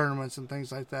tournaments and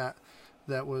things like that.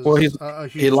 That was a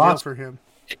huge deal for him.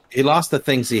 He lost the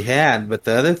things he had, but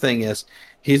the other thing is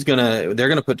they're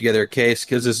gonna put together a case,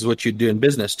 because this is what you do in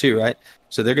business too, right?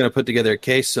 So they're gonna put together a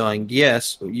case saying,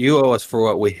 yes, you owe us for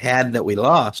what we had that we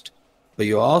lost, but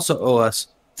you also owe us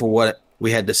for what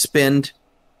we had to spend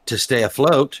to stay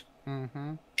afloat,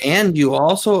 and you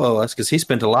also owe us, because he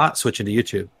spent a lot switching to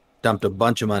YouTube, dumped a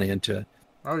bunch of money into it.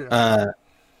 Oh yeah.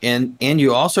 And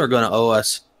you also are going to owe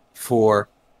us for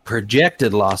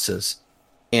projected losses.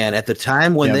 And at the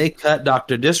time when they cut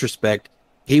Dr. Disrespect,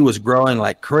 he was growing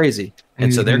like crazy.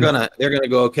 And so they're gonna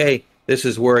go, okay, this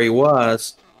is where he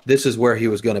was, this is where he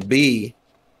was gonna be,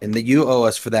 and that you owe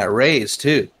us for that raise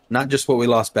too. Not just what we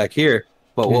lost back here,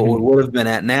 but what we would have been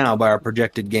at now by our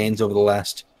projected gains over the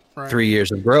last 3 years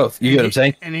of growth. You get what I'm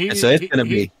saying? And so it's gonna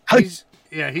be he's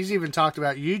even talked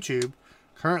about YouTube.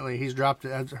 Currently he's dropped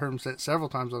it, I've heard him say it several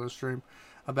times on the stream,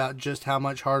 about just how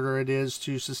much harder it is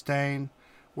to sustain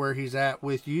where he's at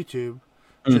with YouTube,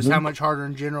 just how much harder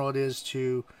in general it is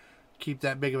to keep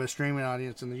that big of a streaming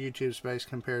audience in the YouTube space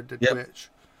compared to Twitch.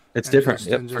 It's different,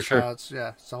 for sure. It's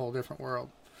a whole different world.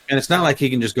 And it's not like he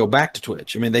can just go back to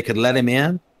Twitch. I mean, they could let him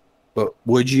in, but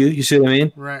would you? You see what I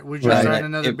mean? Right. Would you sign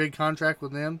another big contract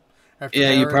with them?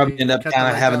 You probably end up kind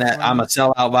of having that I'm a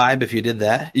sellout vibe if you did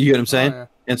that. You get what I'm saying?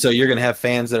 And so you're going to have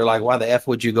fans that are like, why the F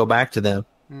would you go back to them?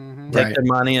 Take their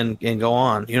money and go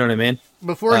on. You know what I mean?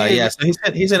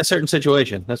 So he's in a certain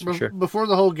situation. That's for sure. Before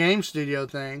the whole game studio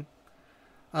thing,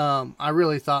 I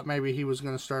really thought maybe he was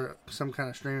going to start some kind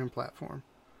of streaming platform.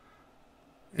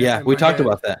 We talked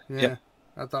about that. Yeah,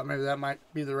 I thought maybe that might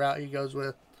be the route he goes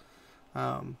with.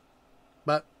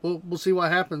 But we'll see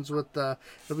what happens with. It'll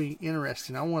be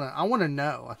interesting. I want to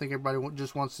know. I think everybody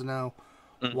just wants to know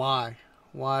why.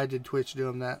 Why did Twitch do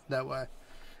him that way?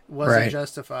 Was it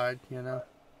justified? You know.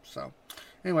 So,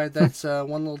 anyway, that's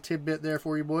one little tidbit there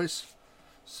for you boys.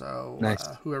 So, nice.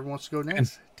 Whoever wants to go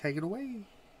next, take it away.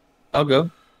 I'll go.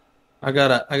 I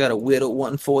got a whittle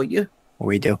one for you.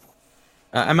 We do.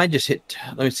 I might just hit.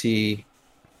 Let me see.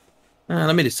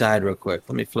 Let me decide real quick.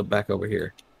 Let me flip back over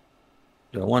here.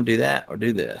 Do I want to do that or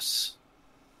do this?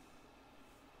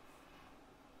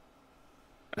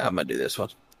 I'm gonna do this one.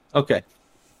 Okay.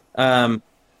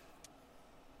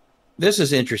 This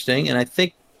is interesting, and I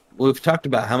think we've talked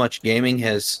about how much gaming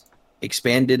has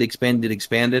expanded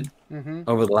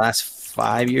over the last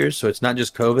 5 years. So it's not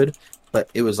just COVID, but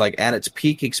it was like at its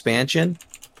peak expansion,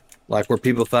 like where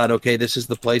people thought, okay, this is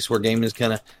the place where gaming is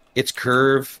its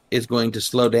curve is going to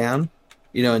slow down,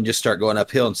 and just start going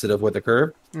uphill instead of with a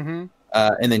curve. And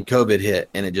then COVID hit,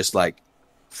 and it just like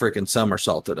freaking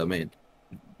somersaulted. I mean,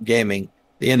 gaming,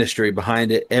 the industry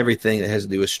behind it, everything that has to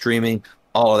do with streaming,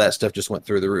 all of that stuff just went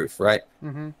through the roof, right?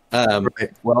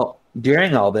 Well,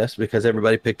 during all this, because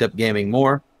everybody picked up gaming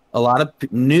more, a lot of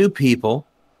new people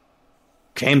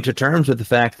came to terms with the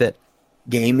fact that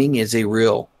gaming is a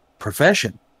real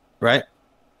profession, right?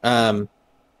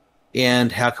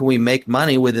 And how can we make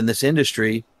money within this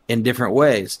industry in different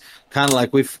ways? Kind of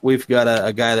like we've got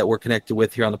a guy that we're connected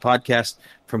with here on the podcast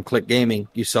from Click Gaming.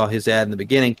 You saw his ad in the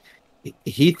beginning.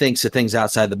 He thinks of things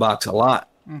outside the box a lot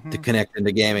to connect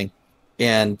into gaming.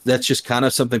 And that's just kind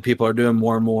of something people are doing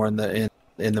more and more in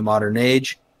the modern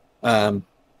age. And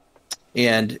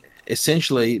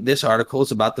essentially, this article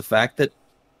is about the fact that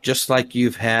just like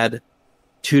you've had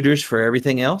tutors for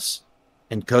everything else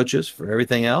and coaches for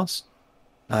everything else,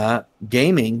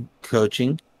 gaming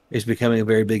coaching is becoming a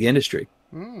very big industry.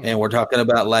 And we're talking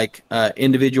about like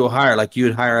individual hire, like you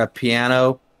would hire a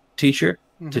piano teacher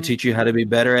to teach you how to be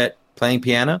better at playing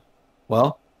piano?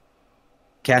 Well,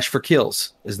 Cash for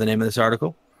Kills is the name of this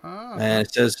article. Oh. And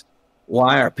it says,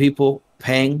 why are people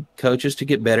paying coaches to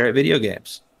get better at video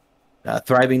games? A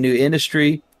thriving new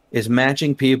industry is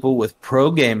matching people with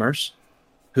pro gamers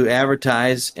who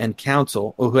advertise and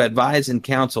counsel, or who advise and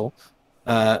counsel,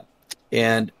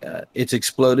 and it's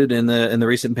exploded in the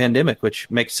recent pandemic, which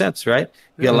makes sense, right?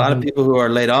 You got a lot of people who are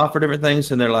laid off for different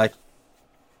things, and they're like,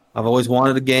 I've always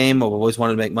wanted a game, I've always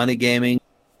wanted to make money gaming,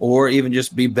 or even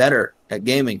just be better at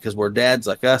gaming because we're dads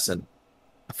like us and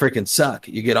I freaking suck.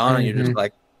 You get on and you're just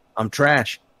like, I'm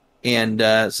trash. And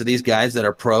so these guys that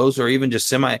are pros, or even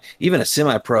just even a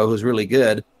semi-pro who's really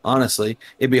good, honestly,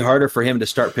 it'd be harder for him to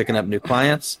start picking up new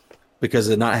clients because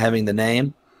of not having the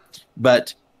name.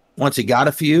 But once he got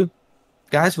a few,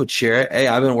 guys would share it. Hey,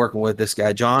 I've been working with this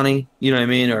guy, Johnny, you know what I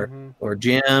mean? Or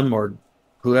Jim, or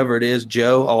whoever it is,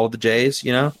 Joe, all the J's,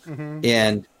 you know?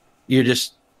 And you're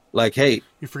just like, hey.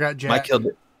 You forgot Jack. Mike killed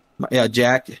it. Yeah,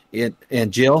 Jack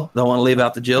and Jill. Don't want to leave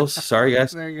out the Jills. Sorry,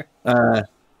 guys. There you go.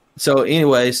 So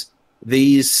anyways,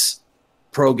 these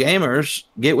pro gamers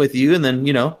get with you, and then,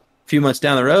 a few months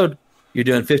down the road, you're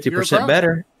doing 50%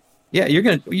 better. Yeah, you're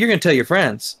gonna tell your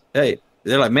friends, hey,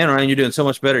 they're like, man, Ryan, you're doing so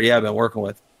much better. Yeah, I've been working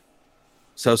with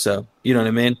so, you know what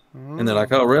I mean? And they're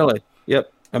like, oh, really?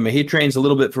 Yep. I mean, he trains a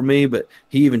little bit for me, but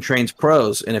he even trains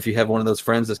pros. And if you have one of those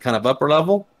friends that's kind of upper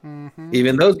level,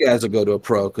 even those guys will go to a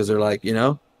pro because they're like,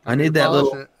 I need that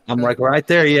little. I'm like right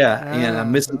there, and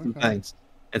I'm missing some things.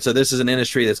 And so this is an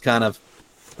industry that's kind of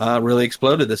really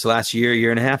exploded this last year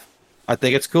and a half. I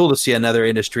think it's cool to see another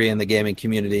industry in the gaming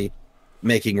community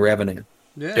making revenue.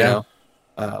 Yeah.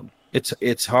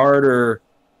 It's harder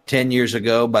 10 years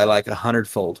ago by like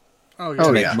 100-fold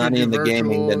to make money in the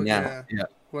gaming than now. Yeah.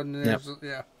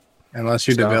 Unless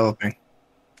you're developing.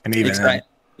 And even then.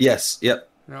 Yes. Yep.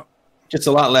 Just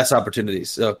a lot less opportunities.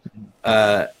 So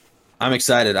I'm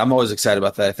excited. I'm always excited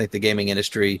about that. I think the gaming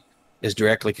industry is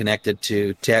directly connected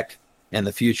to tech and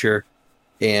the future.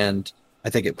 And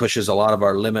I think it pushes a lot of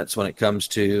our limits when it comes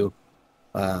to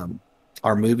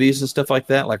our movies and stuff like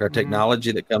that. Like our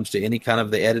technology that comes to any kind of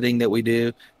the editing that we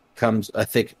do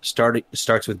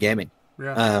starts with gaming.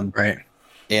 Yeah. Right.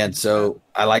 And so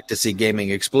I like to see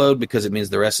gaming explode because it means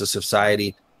the rest of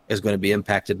society is going to be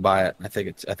impacted by it. I think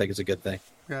it's a good thing.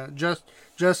 Yeah.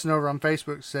 Justin over on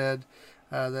Facebook said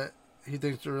that he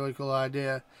thinks it's a really cool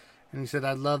idea, and he said,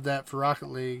 "I'd love that for Rocket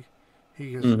League."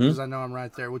 He goes, because I know I'm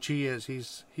right there, which he is.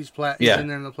 He's in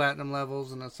there in the platinum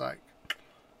levels, and it's like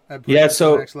to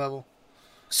the next level.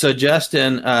 So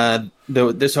Justin,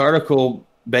 this article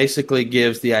basically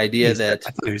gives the idea that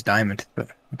I thought he was diamond, but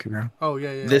okay, wrong. Oh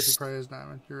yeah. This probably is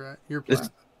diamond. You're right. You're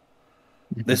platinum.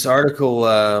 This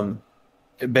article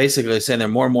basically is saying there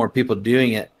are more and more people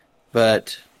doing it,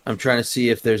 but I'm trying to see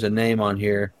if there's a name on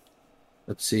here.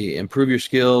 Let's see. Improve your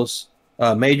skills.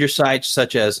 Major sites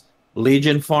such as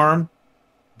Legion Farm,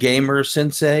 Gamer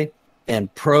Sensei,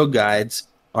 and Pro Guides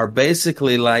are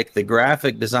basically like the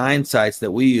graphic design sites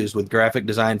that we use with graphic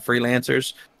design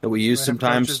freelancers that we use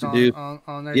sometimes to do.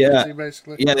 On there,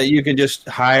 basically. Yeah, that you can just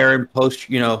hire and post,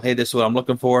 hey, this is what I'm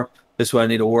looking for. This is what I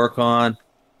need to work on.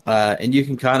 And you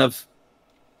can kind of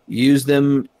use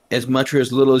them as much or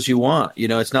as little as you want.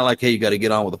 It's not like, hey, you got to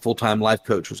get on with a full-time life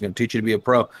coach who's going to teach you to be a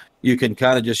pro. You can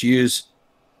kind of just use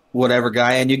whatever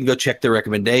guy, and you can go check their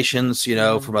recommendations,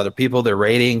 from other people, their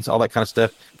ratings, all that kind of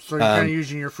stuff. So you're kind of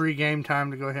using your free game time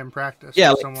to go ahead and practice.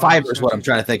 Yeah, like Fiverr is what I'm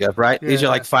trying to think of, right? Yeah. These are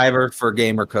like Fiverr for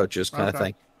gamer coaches kind of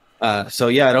thing. So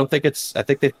yeah, I think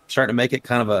they're starting to make it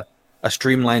kind of a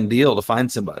streamlined deal to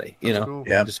find somebody, Cool.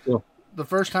 Yeah. Just cool. The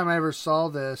first time I ever saw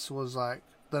this was like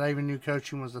that I even knew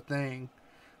coaching was a thing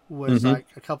was like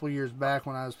a couple years back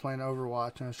when I was playing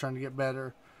Overwatch and I was trying to get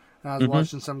better. And I was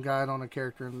watching some guide on a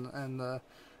character and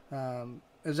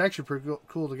it was actually pretty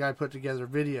cool. The guy put together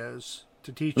videos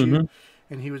to teach you,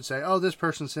 and he would say, "Oh, this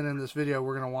person sent in this video.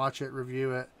 We're going to watch it,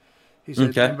 review it." He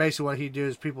said, and basically what he'd do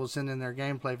is people would send in their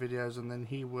gameplay videos, and then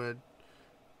he would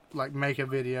like make a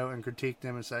video and critique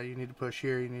them and say, "You need to push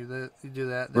here. You need to do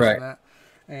that, this and that."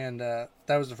 And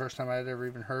that was the first time I had ever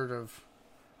even heard of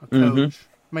a coach.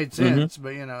 Made sense,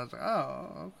 but it's like,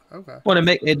 oh, okay. Well,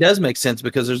 it does make sense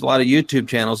because there's a lot of YouTube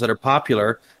channels that are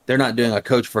popular. They're not doing a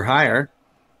coach for hire,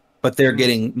 but they're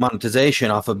getting monetization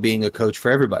off of being a coach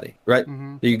for everybody, right?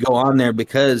 You go on there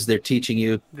because they're teaching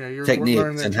you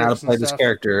techniques and how to play this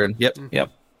character, and yep.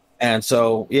 And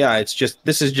so,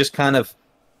 this is just kind of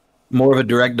more of a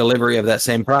direct delivery of that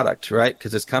same product, right?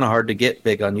 Because it's kind of hard to get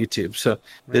big on YouTube. So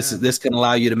this can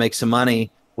allow you to make some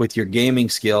money with your gaming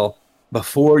skill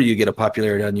before you get a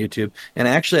popularity on YouTube. And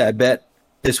actually, I bet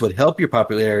this would help your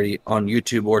popularity on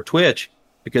YouTube or Twitch,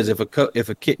 because if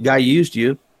a guy used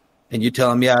you and you tell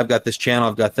them, yeah, I've got this channel,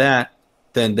 I've got that,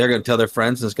 then they're going to tell their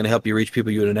friends, and it's going to help you reach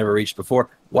people you would have never reached before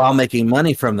while making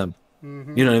money from them.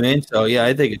 Mm-hmm. You know what I mean? So yeah,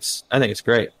 I think it's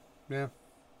great. Yeah.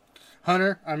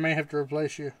 Hunter, I may have to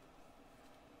replace you.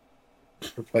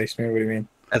 Replace me? What do you mean?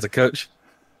 As a coach?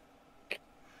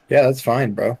 Yeah, that's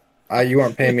fine, bro. You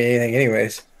weren't paying me anything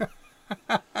anyways.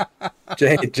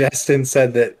 Justin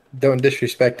said that don't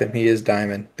disrespect him. He is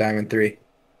Diamond 3.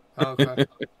 Okay.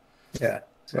 Yeah.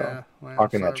 So Yeah, well,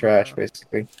 talking sorry that trash, about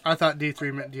basically. I thought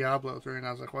D3 meant Diablo 3, and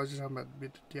I was like, why is he talking about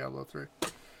Diablo 3?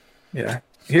 Yeah.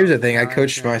 Here's the thing. I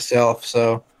coached myself,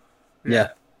 so Yeah.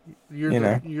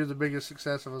 You're the biggest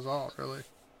success of us all, really.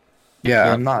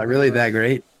 yeah, I'm not really that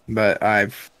great, but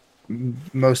I've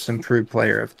most improved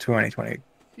player of 2020.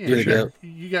 Yeah, You're sure.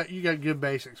 You got good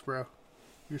basics, bro.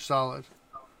 You're solid.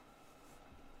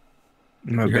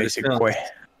 I'm a You heard basic his boy.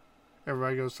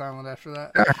 Everybody goes silent after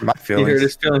that. My He heard feelings.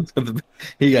 his feelings.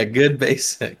 He got good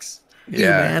basics.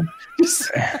 Yeah. Man.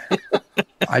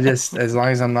 I just, as long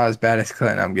as I'm not as bad as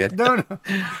Clint, I'm good. No.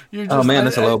 You're just, Oh man,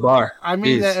 that's a low bar. I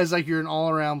mean Jeez. that as like you're an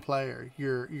all-around player.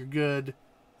 You're good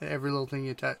at every little thing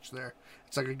you touch there.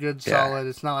 It's like a good solid.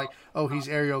 It's not like, oh, he's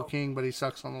Ariel King, but he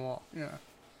sucks on the wall. Yeah.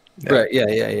 Right.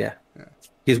 Yeah.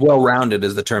 He's well-rounded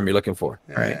is the term you're looking for.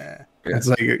 Yeah. Right. Yeah. It's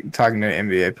like you're talking to an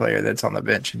NBA player that's on the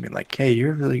bench and being like, hey,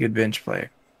 you're a really good bench player.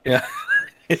 Yeah.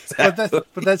 Exactly.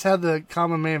 But that's how the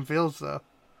common man feels, though.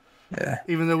 Yeah.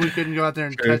 Even though we couldn't go out there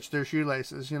and True. touch their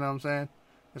shoelaces, you know what I'm saying?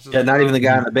 It's just Yeah, not even the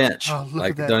guy on the bench. Oh, look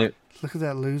like, at that! don't even, Look at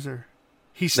that loser.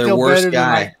 He's their still worst better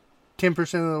guy. than like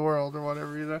 10% of the world or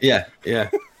whatever, you know? Yeah.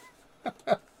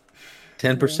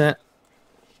 10%?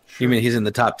 You mean he's in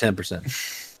the top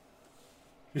 10%?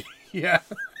 Yeah.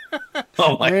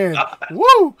 Oh my Man. god.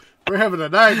 Woo! We're having a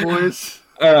night, boys.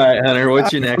 All right, Hunter,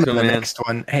 what's your next The one, man? next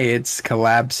one. Hey, it's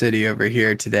Collab City over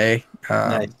here today.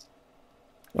 Nice.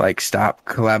 Like, stop,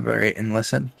 collaborate, and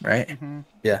listen, right? Mm-hmm.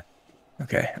 Yeah.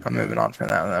 Okay, I'm moving on from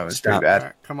that one. That was Stop. pretty bad.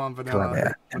 Right, come on, Vanilla.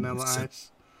 Yeah. Vanilla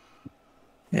Ice.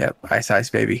 Yep, Ice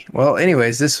baby. Well,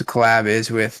 anyways, this collab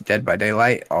is with Dead by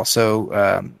Daylight,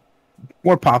 also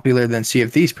more popular than Sea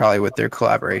of Thieves probably with their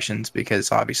collaborations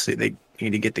because obviously they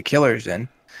need to get the killers in.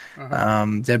 Uh-huh.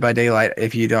 Dead by Daylight,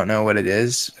 if you don't know what it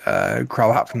is,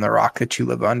 crawl out from the rock that you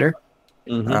live under.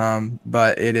 Mhm.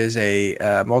 But it is a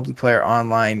multiplayer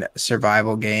online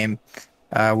survival game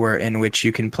in which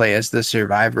you can play as the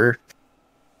survivor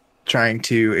trying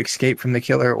to escape from the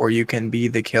killer, or you can be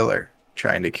the killer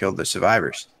trying to kill the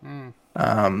survivors.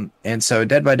 And so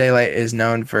Dead by Daylight is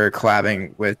known for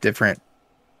collabing with different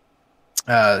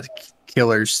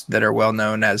killers that are well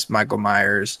known as Michael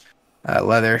Myers,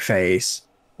 Leatherface.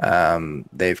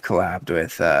 They've collabed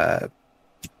with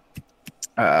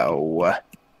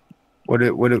what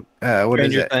is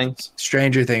Stranger it? Things.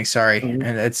 Stranger Things. Sorry, Mhm.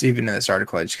 and it's even in this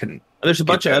article. I just couldn't. There's a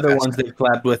bunch of that other fast ones they've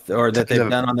collabed with or that they've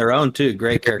done on their own too.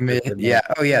 Great characters. Yeah.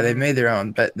 Oh yeah, they've made their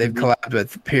own, but they've Mhm. collabed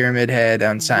with Pyramid Head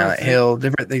on Silent Hill,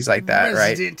 different things like that, right?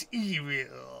 Resident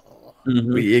Evil.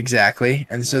 Mhm. Exactly.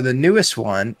 And so the newest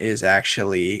one is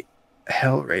actually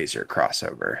Hellraiser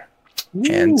crossover.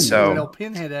 And so Little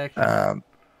pinhead action.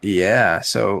 yeah,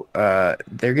 so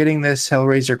they're getting this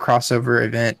Hellraiser crossover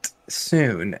event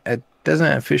soon. It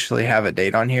doesn't officially have a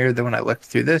date on here when I looked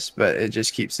through this, but it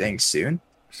just keeps saying soon.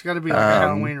 It's got to be like a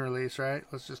Halloween release, right?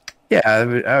 Let's just. Yeah,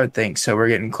 I would think so. We're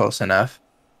getting close enough.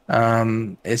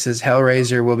 It says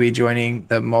Hellraiser will be joining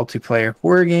the multiplayer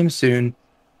horror game soon.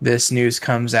 This news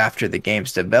comes after the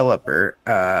game's developer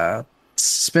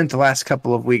spent the last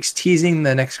couple of weeks teasing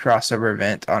the next crossover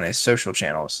event on his social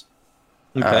channels.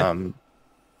 Okay.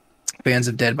 Fans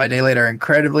of Dead by Daylight are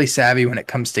incredibly savvy when it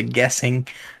comes to guessing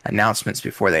announcements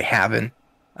before they happen,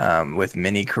 with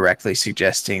many correctly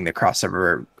suggesting the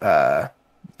crossover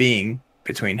being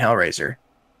between Hellraiser.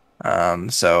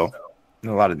 So a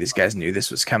lot of these guys knew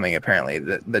this was coming, apparently,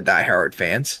 the diehard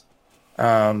fans.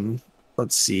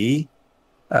 Let's see.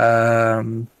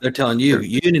 They're telling you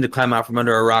need to climb out from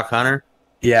under a rock, Hunter.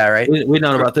 Yeah, right. We've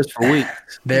known about this for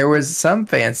weeks. There was some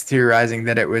fans theorizing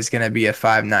that it was going to be a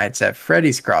Five Nights at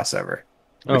Freddy's crossover,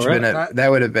 which really? that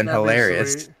would have been That'd be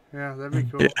hilarious. sweet. Yeah, that'd be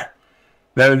cool. Yeah.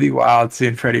 That would be wild,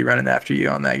 seeing Freddy running after you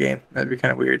on that game. That'd be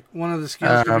kind of weird. One of the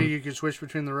skills could be you could switch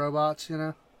between the robots, you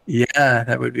know? Yeah,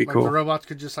 that would be Like cool. the robots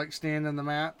could just like stand on the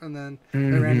map and then they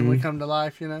randomly come to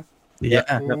life, you know?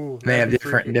 Yeah, Ooh, they have that'd be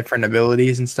freaky. different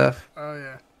abilities and stuff. Oh,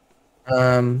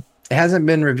 yeah. It hasn't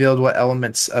been revealed what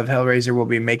elements of Hellraiser will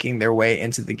be making their way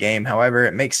into the game. However,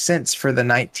 it makes sense for the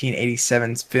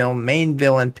 1987 film main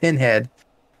villain Pinhead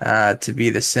to be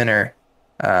the center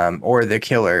or the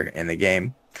killer in the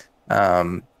game.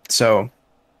 So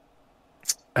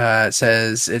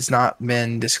says it's not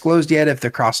been disclosed yet if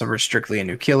the crossover is strictly a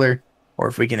new killer or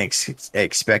if we can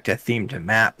expect a themed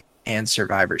map and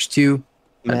Survivors 2.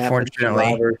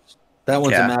 Unfortunately, that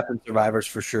one's a map and Survivors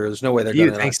for sure. There's no way they're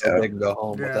going to so. They can go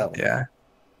home with that one. Yeah.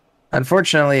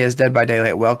 Unfortunately, as Dead by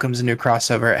Daylight welcomes a new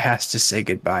crossover, it has to say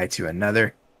goodbye to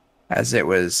another. As it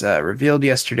was revealed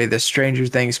yesterday, the Stranger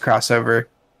Things crossover,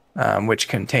 which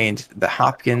contained the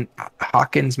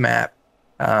Hawkins map,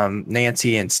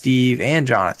 Nancy and Steve and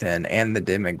Jonathan, and the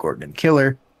Demogorgon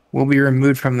Killer, will be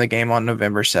removed from the game on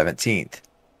November 17th.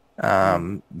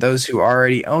 Those who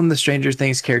already own the Stranger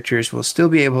Things characters will still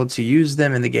be able to use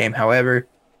them in the game. However,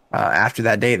 after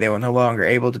that date, they will no longer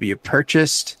able to be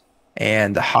purchased,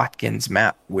 and the Hawkins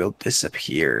map will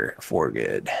disappear for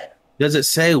good. Does it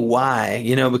say why?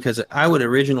 Because I would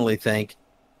originally think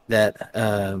that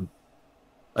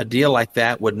a deal like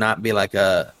that would not be like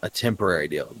a temporary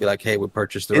deal. It'd be like, hey, we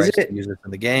purchased the rights to use it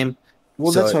in the game.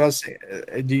 Well, that's what I was saying.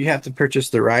 Do you have to purchase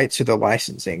the rights to the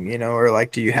licensing, or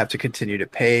like, do you have to continue to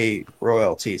pay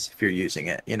royalties if you're using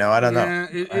it? I don't know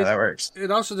how that works.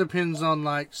 It also depends on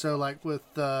like with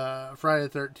Friday the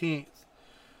 13th.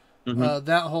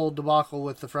 That whole debacle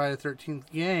with the Friday the 13th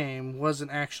game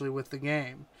wasn't actually with the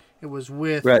game. It was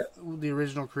with the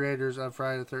original creators of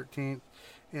Friday the 13th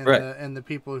and the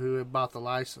people who had bought the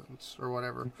license or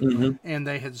whatever.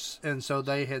 And so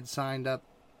they had signed up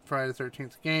Friday the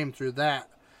 13th game through that.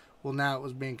 Well, now it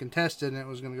was being contested and it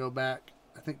was going to go back,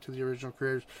 I think, to the original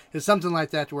creators. It's something like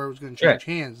that to where it was going to change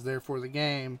hands. Therefore, the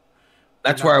game.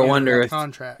 That's where I wonder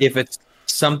if it's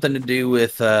something to do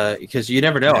with because you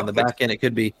never know on the back end. It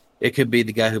could be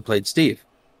the guy who played Steve,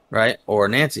 right, or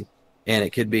Nancy. And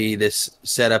it could be this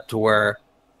setup to where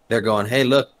they're going, hey,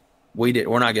 look,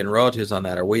 we're not getting royalties on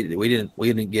that, or we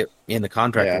didn't get in the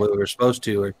contract the way we were supposed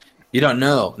to, or you don't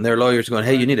know. And their lawyers going,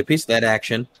 hey, you need a piece of that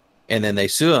action, and then they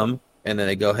sue them, and then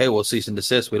they go, hey, we'll cease and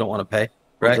desist. We don't want to pay,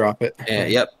 right? We'll drop it.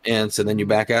 And, and so then you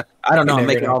back out. I don't know. I'm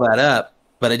making all that up,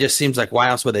 but it just seems like why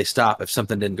else would they stop if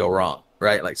something didn't go wrong,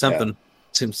 right? Like something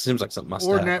seems like something must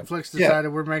happen. Or Netflix decided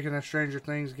we're making a Stranger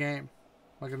Things game,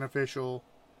 like an official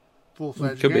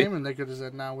full-fledged game, and they could have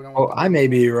said, no, we don't want I may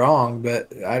be wrong, but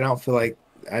I don't feel like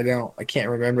I can't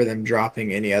remember them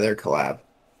dropping any other collab.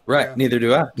 Right, neither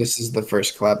do I. This is the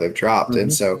first collab they've dropped,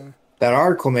 and so that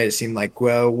article made it seem like,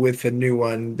 well, with a new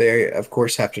one, they of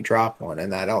course have to drop one,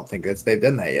 and I don't think they've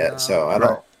done that yet. So I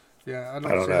don't. Yeah, I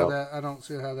don't see that. I don't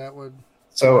see how that would.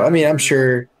 So I mean, I'm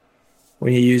sure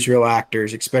when you use real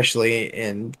actors, especially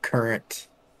in current,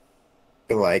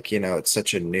 like it's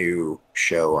such a new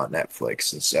show on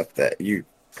Netflix and stuff, that you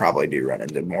probably do run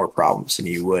into more problems than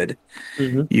you would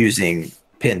using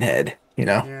Pinhead.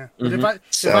 Yeah. But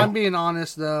if I'm being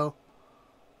honest, though,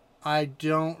 I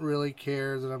don't really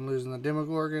care that I'm losing the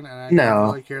Demogorgon, and I don't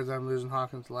really care that I'm losing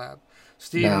Hawkins Lab.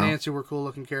 Steve and Nancy were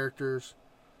cool-looking characters.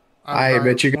 I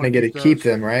bet you're going to get to keep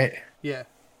them, right? Yeah.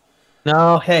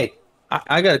 No, hey,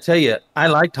 I got to tell you, I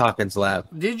liked Hawkins Lab.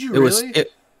 Did you really?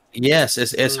 Yes,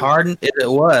 it's hardened.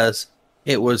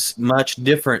 It was much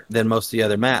different than most of the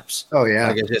other maps. Oh,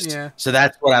 yeah. So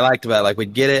that's what I liked about it. Like,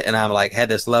 we'd get it, and I'm like, had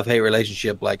this love-hate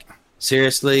relationship. Like,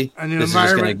 seriously? A new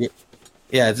environment?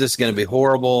 Is this going to be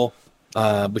horrible?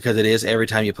 Because it is every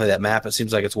time you play that map. It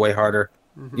seems like it's way harder,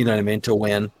 you know what I mean, to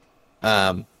win.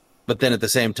 But then at the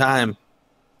same time,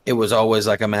 it was always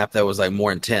like a map that was like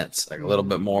more intense, like a little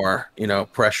bit more,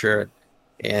 pressure,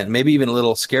 and maybe even a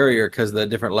little scarier because of the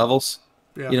different levels.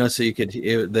 Yeah. So you could,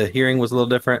 the hearing was a little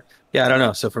different. Yeah, I don't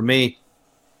know. So for me,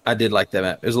 I did like that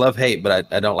map. It was love-hate, but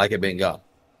I don't like it being gone.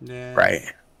 Yeah. Right.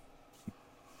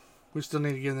 We still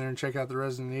need to get in there and check out the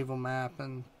Resident Evil map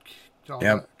and all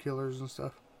the killers and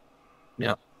stuff.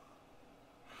 Yep.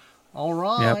 All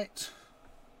right. Yep.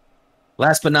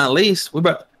 Last but not least,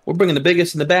 we're bringing the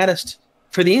biggest and the baddest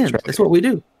for the end. That's what we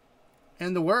do.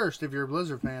 And the worst if you're a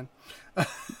Blizzard fan.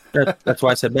 That's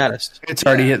why I said baddest. It's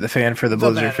already hit the fan for the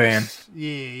Blizzard fan.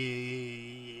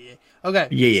 Yeah. Okay.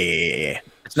 Yeah.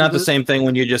 It's not the same thing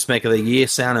when you just make the yeah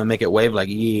sound and make it wave like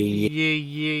yeah.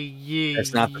 Yeah.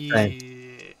 It's not the same.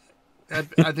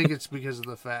 I think it's because of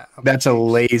the fat. That's a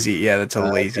lazy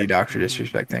Dr.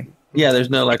 Disrespect thing. Yeah, there's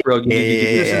no like rogue.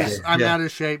 I'm out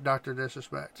of shape, Dr.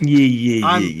 Disrespect.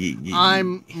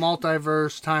 I'm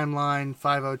multiverse timeline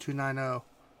 50290.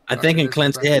 I think in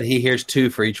Clint's head, he hears 2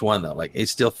 for each one though. Like it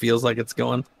still feels like it's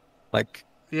going, like.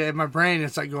 Yeah, in my brain,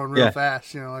 it's like going real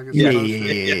fast. Like it's supposed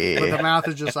to. But the mouth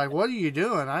is just like, "What are you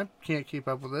doing? I can't keep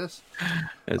up with this."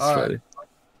 That's funny.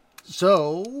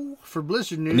 So for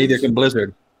Blizzard news, neither can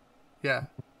Blizzard. Yeah.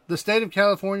 The state of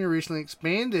California recently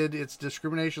expanded its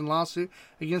discrimination lawsuit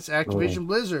against Activision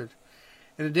Blizzard.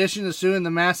 In addition to suing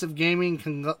the massive gaming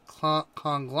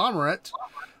conglomerate,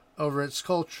 over its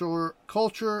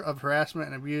culture of harassment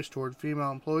and abuse toward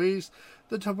female employees.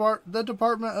 The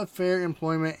Department of Fair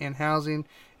Employment and Housing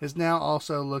is now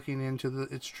also looking into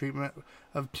its treatment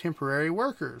of temporary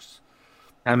workers.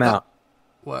 I'm out.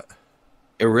 What?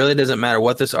 It really doesn't matter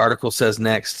what this article says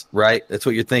next, right? That's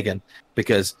what you're thinking.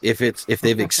 Because if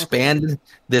they've expanded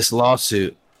this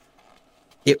lawsuit,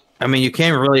 you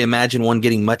can't really imagine one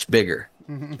getting much bigger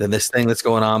than this thing that's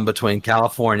going on between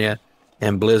California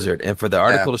and Blizzard. And for the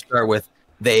article to start with,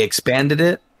 they expanded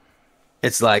it.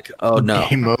 It's like, oh no,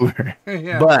 game over.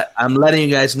 Yeah. But I'm letting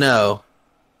you guys know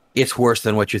it's worse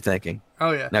than what you're thinking.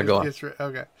 Oh yeah. Now go on.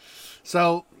 Okay.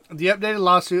 So the updated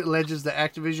lawsuit alleges that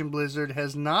Activision Blizzard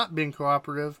has not been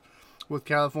cooperative with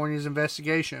California's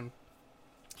investigation.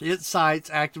 It cites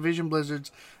Activision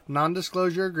Blizzard's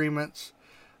non-disclosure agreements,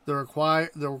 the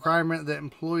requirement that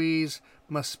employees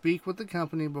must speak with the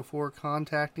company before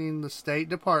contacting the State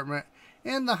Department,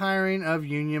 and the hiring of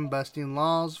union-busting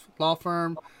law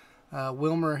firm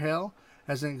WilmerHale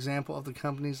as an example of the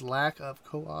company's lack of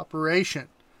cooperation.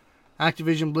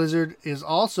 Activision Blizzard is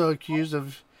also accused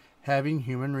of having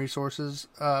human resources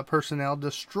personnel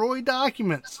destroy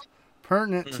documents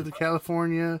pertinent to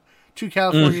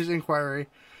California's inquiry,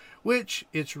 which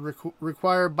it's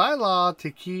required by law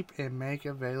to keep and make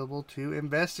available to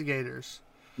investigators.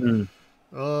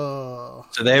 Oh,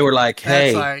 so they were like,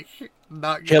 "Hey,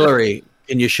 not Hillary,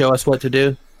 can you show us what to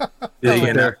do?"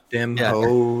 Digging up them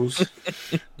holes.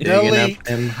 Digging up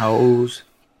them holes.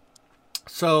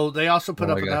 So they also put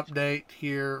up an update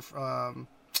here. And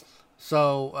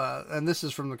this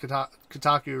is from the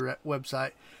Kotaku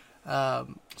website.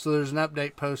 So there's an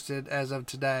update posted as of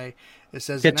today. It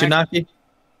says an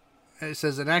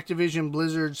Activision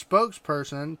Blizzard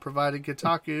spokesperson provided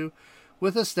Kotaku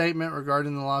with a statement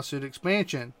regarding the lawsuit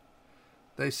expansion.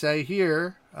 They say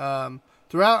here,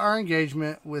 throughout our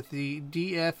engagement with the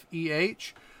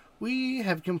DFEH, we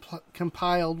have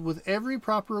compiled with every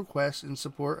proper request in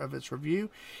support of its review,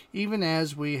 even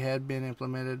as we had been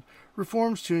implemented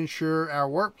reforms to ensure our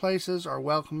workplaces are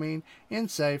welcoming and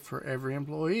safe for every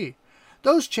employee.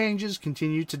 Those changes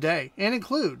continue today and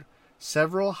include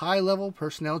several high-level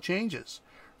personnel changes,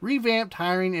 revamped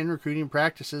hiring and recruiting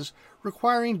practices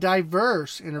requiring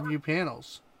diverse interview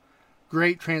panels,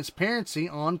 great transparency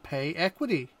on pay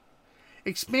equity,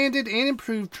 expanded and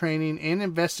improved training and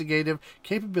investigative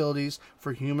capabilities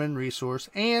for human resource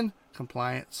and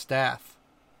compliance staff,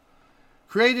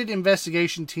 created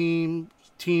investigation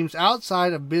teams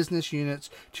outside of business units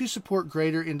to support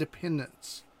greater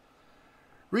independence,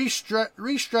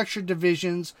 restructured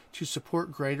divisions to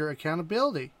support greater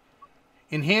accountability,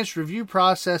 enhanced review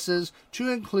processes to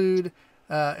include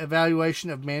evaluation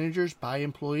of managers by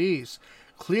employees,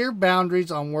 clear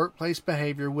boundaries on workplace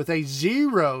behavior with a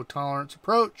zero-tolerance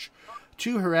approach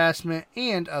to harassment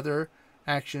and other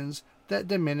actions that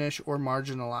diminish or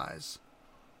marginalize.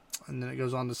 And then it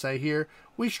goes on to say here,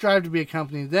 we strive to be a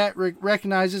company that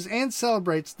recognizes and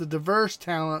celebrates the diverse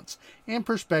talents and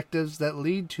perspectives that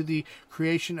lead to the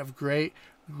creation of great,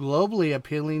 globally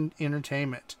appealing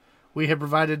entertainment. We have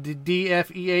provided the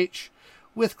DFEH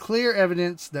with clear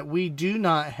evidence that we do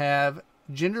not have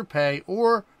gender pay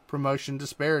or promotion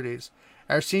disparities.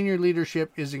 Our senior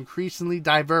leadership is increasingly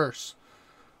diverse,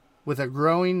 with a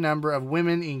growing number of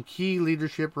women in key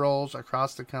leadership roles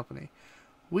across the company.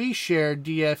 We share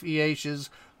DFEH's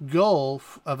goal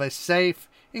of a safe,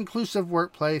 inclusive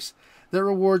workplace that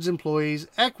rewards employees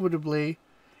equitably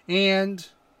and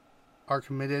are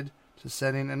committed to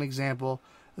setting an example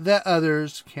that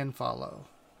others can follow.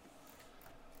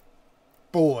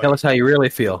 Boy. Tell us how you really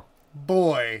feel.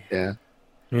 Boy. Yeah.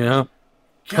 You know?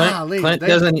 Clint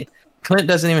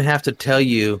doesn't even have to tell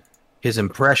you his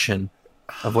impression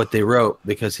of what they wrote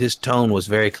because his tone was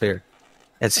very clear.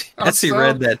 He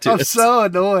read that too. I'm so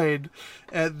annoyed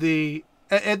at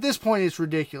this point. It's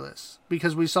ridiculous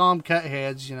because we saw them cut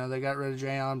heads. You know, they got rid of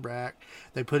Jayon Brack.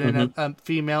 They put in a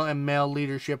female and male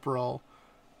leadership role.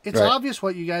 It's obvious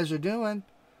what you guys are doing.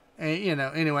 And, you know,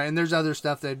 anyway, and there's other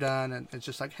stuff they've done, and it's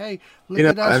just like, hey, look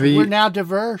at us. We're now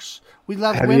diverse. We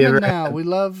love women now.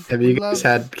 Have you guys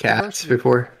had cats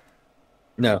before?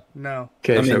 No.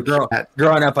 Okay, I mean,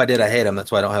 growing up, I did. I hate them.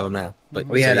 That's why I don't have them now. But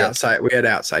we had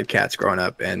outside cats growing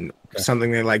up, and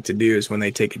something they like to do is when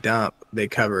they take a dump, they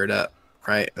cover it up.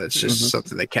 Right? That's just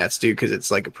something that cats do because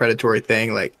it's like a predatory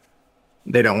thing. Like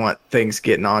they don't want things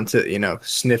getting onto,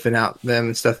 sniffing out them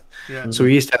and stuff. Yeah. So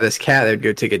we used to have this cat that would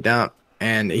go take a dump,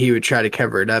 and he would try to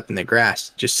cover it up in the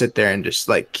grass, just sit there and just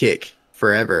like kick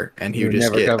forever, and he would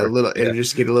just get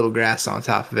just get a little grass on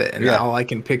top of it, and all I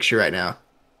can picture right now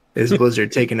is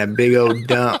Blizzard taking a big old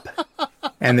dump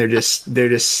and they're just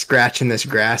scratching this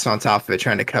grass on top of it,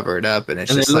 trying to cover it up, and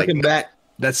it's just like looking back.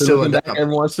 That's still looking back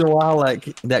every once in a while,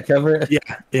 like that cover.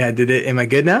 Yeah. Did it? Am I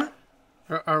good now?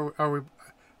 Are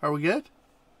we good?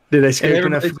 Did I scrape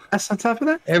enough grass on top of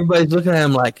that? Everybody's looking at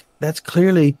him like that's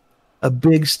clearly a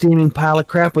big steaming pile of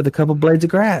crap with a couple blades of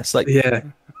grass. Like, yeah,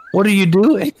 what are you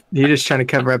doing? You're just trying to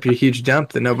cover up your huge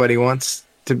dump that nobody wants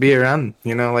to be around.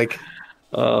 Like.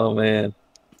 Oh man,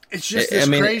 it's just this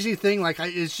crazy thing. Like,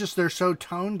 it's just they're so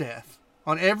tone deaf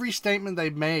on every statement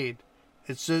they've made.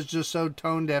 It's just so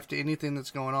tone deaf to anything that's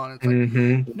going on. It's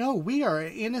like, no, we are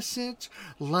an innocent,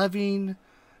 loving,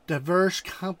 diverse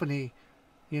company.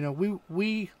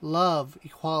 We love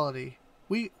equality.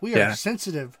 We are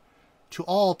sensitive to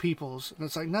all peoples. And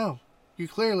it's like, no, you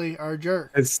clearly are a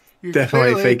jerk. It's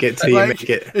definitely fake it till you make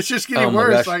it. It's just getting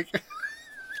worse. Like,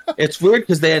 it's weird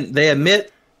because they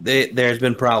admit there's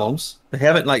been problems. They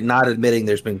haven't not admitting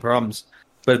there's been problems,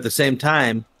 but at the same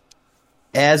time,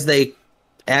 as they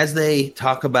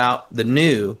talk about the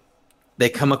new, they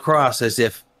come across as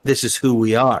if this is who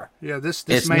we are. Yeah, this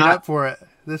made up for it.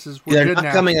 They're not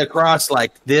coming across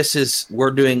like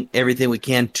we're doing everything we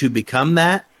can to become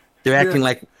that. They're acting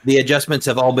like the adjustments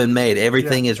have all been made.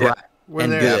 Everything is right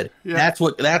and good. Yeah.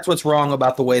 That's what's wrong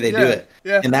about the way they do it.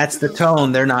 Yeah. And that's the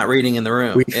tone they're not reading in the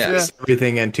room. We fix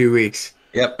everything in 2 weeks.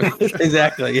 Yep,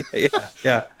 exactly.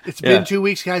 Yeah. It's been 2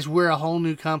 weeks, guys. We're a whole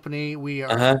new company. We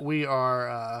are.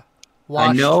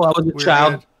 I know I was a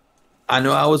child. Good. I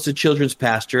know I was a children's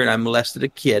pastor, and I molested a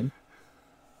kid.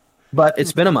 But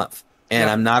it's been a month, and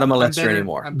I'm not a molester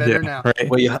anymore. I'm better now. Right.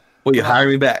 Will you hire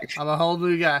me back? I'm a whole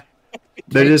new guy.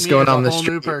 They're just going on the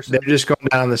street. They're just going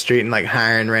down the street and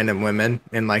hiring random women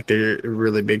in their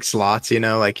really big slots.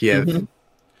 Like you have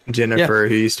Jennifer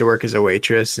who used to work as a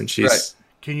waitress, and she's. Right.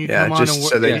 Can you come on and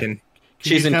work? So they can.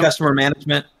 She's in customer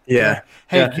management. Yeah.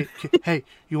 Hey, hey,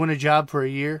 you want a job for a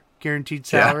year? Guaranteed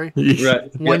salary? Yeah.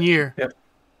 Right. 1 year. Yep.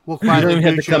 We'll you don't even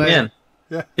have to come in.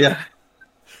 Yeah.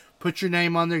 Put your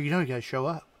name on there. You got to show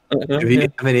up. If you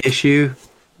have an issue,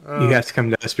 you have to come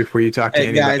to us before you talk to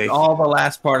anybody. Guys, all the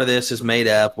last part of this is made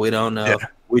up. We don't know. Yeah.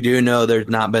 We do know there's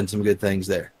not been some good things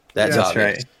there. That's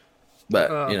right.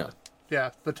 But,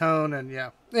 Yeah, the tone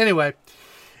and Anyway,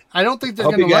 I don't think they're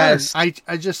going to learn.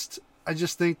 I just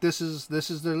think this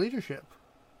is their leadership.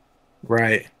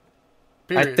 Right.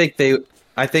 Period.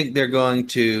 I think they're going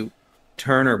to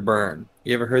turn or burn.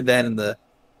 You ever heard that in the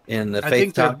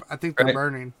faith talk? I think they're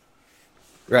burning.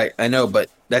 Right, I know, but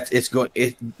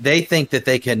they think that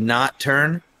they cannot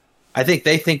turn. I think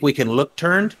they think we can look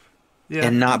turned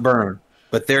and not burn,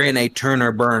 but they're in a turn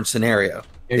or burn scenario.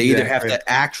 Exactly. They either have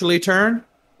to actually turn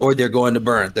or they're going to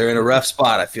burn. They're in a rough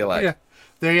spot, I feel like. Yeah.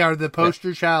 They are the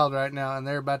poster child right now, and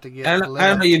they're about to get. I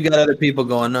know you've got other people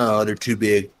going, no, they're too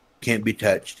big, can't be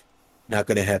touched, not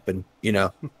going to happen.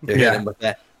 They're hitting with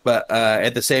that. But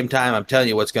at the same time, I'm telling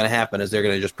you what's going to happen is they're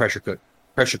going to just pressure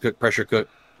cook.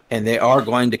 And they are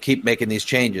going to keep making these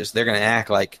changes. They're going to act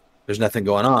like there's nothing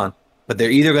going on. But they're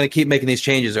either going to keep making these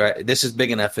changes or this is big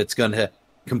enough it's going to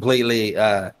completely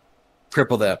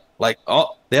cripple them. Like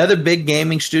all the other big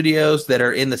gaming studios that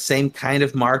are in the same kind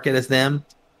of market as them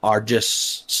are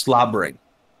just slobbering.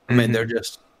 I mean, they're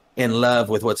just in love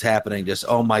with what's happening. Just,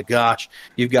 oh my gosh,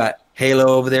 you've got Halo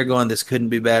over there going, this couldn't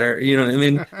be better. You know what I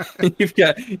mean?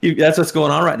 That's what's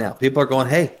going on right now. People are going,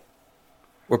 hey,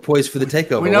 we're poised for the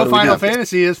takeover. We know Final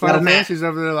Fantasy is. Final Fantasy's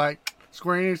over there like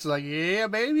Square Enix is like, yeah,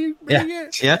 baby, bring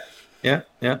it. Yeah.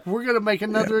 We're gonna make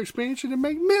another expansion and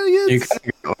make millions.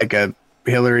 You got like a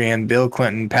Hillary and Bill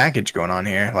Clinton package going on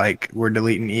here. Like we're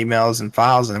deleting emails and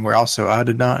files, and we're also I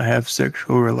did not have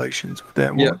sexual relations with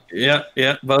that one.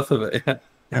 Yeah, both of it.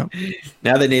 Yep.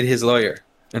 Now they need his lawyer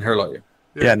and her lawyer.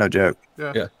 Yeah, no joke.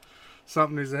 Yeah.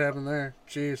 Something needs to happen there.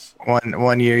 Jeez.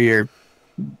 1 year you're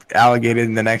allocated,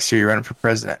 and the next year you're running for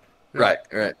president. Right.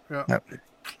 Yep.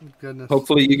 Goodness.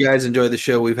 Hopefully you guys enjoy the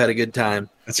show. We've had a good time.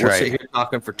 We'll sit here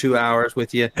talking for 2 hours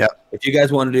with you. Yep. If you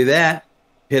guys want to do that,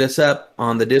 hit us up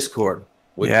on the Discord.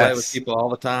 We play with people all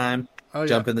the time.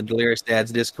 Jump in the Delirious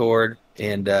Dads Discord,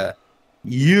 and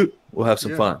we'll have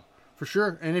some fun. For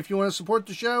sure. And if you want to support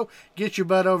the show, get your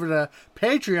butt over to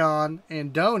Patreon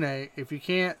and donate. If you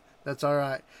can't, that's all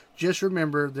right. Just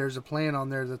remember, there's a plan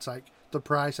on there that's like the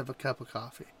price of a cup of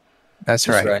coffee. That's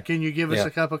right. Can you give us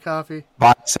a cup of coffee?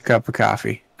 Buy us a cup of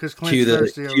coffee. Because cue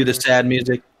the sad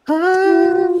music.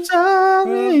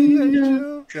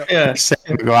 Yeah.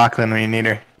 Sarah McLaughlin when you need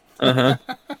her.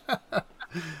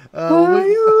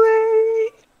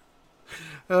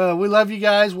 We love you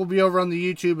guys. We'll be over on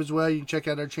the YouTube as well. You can check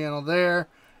out our channel there.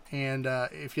 And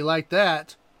if you like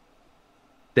that,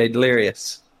 stay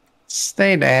delirious.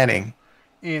 Stay dadding.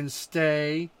 And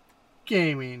stay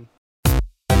gaming.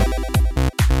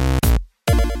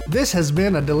 This has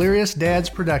been a Delirious Dads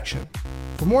production.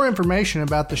 For more information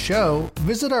about the show,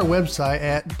 visit our website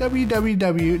at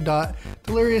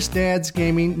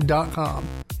www.deliriousdadsgaming.com.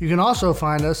 You can also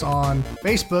find us on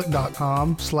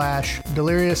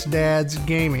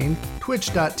facebook.com/deliriousdadsgaming,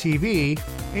 twitch.tv,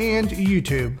 and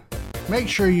YouTube. Make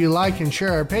sure you like and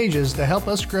share our pages to help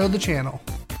us grow the channel.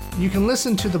 You can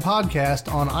listen to the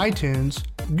podcast on iTunes,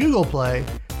 Google Play,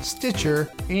 Stitcher,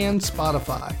 and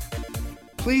Spotify.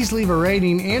 Please leave a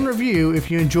rating and review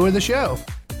if you enjoy the show.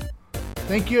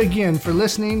 Thank you again for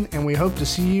listening, and we hope to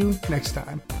see you next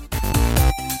time.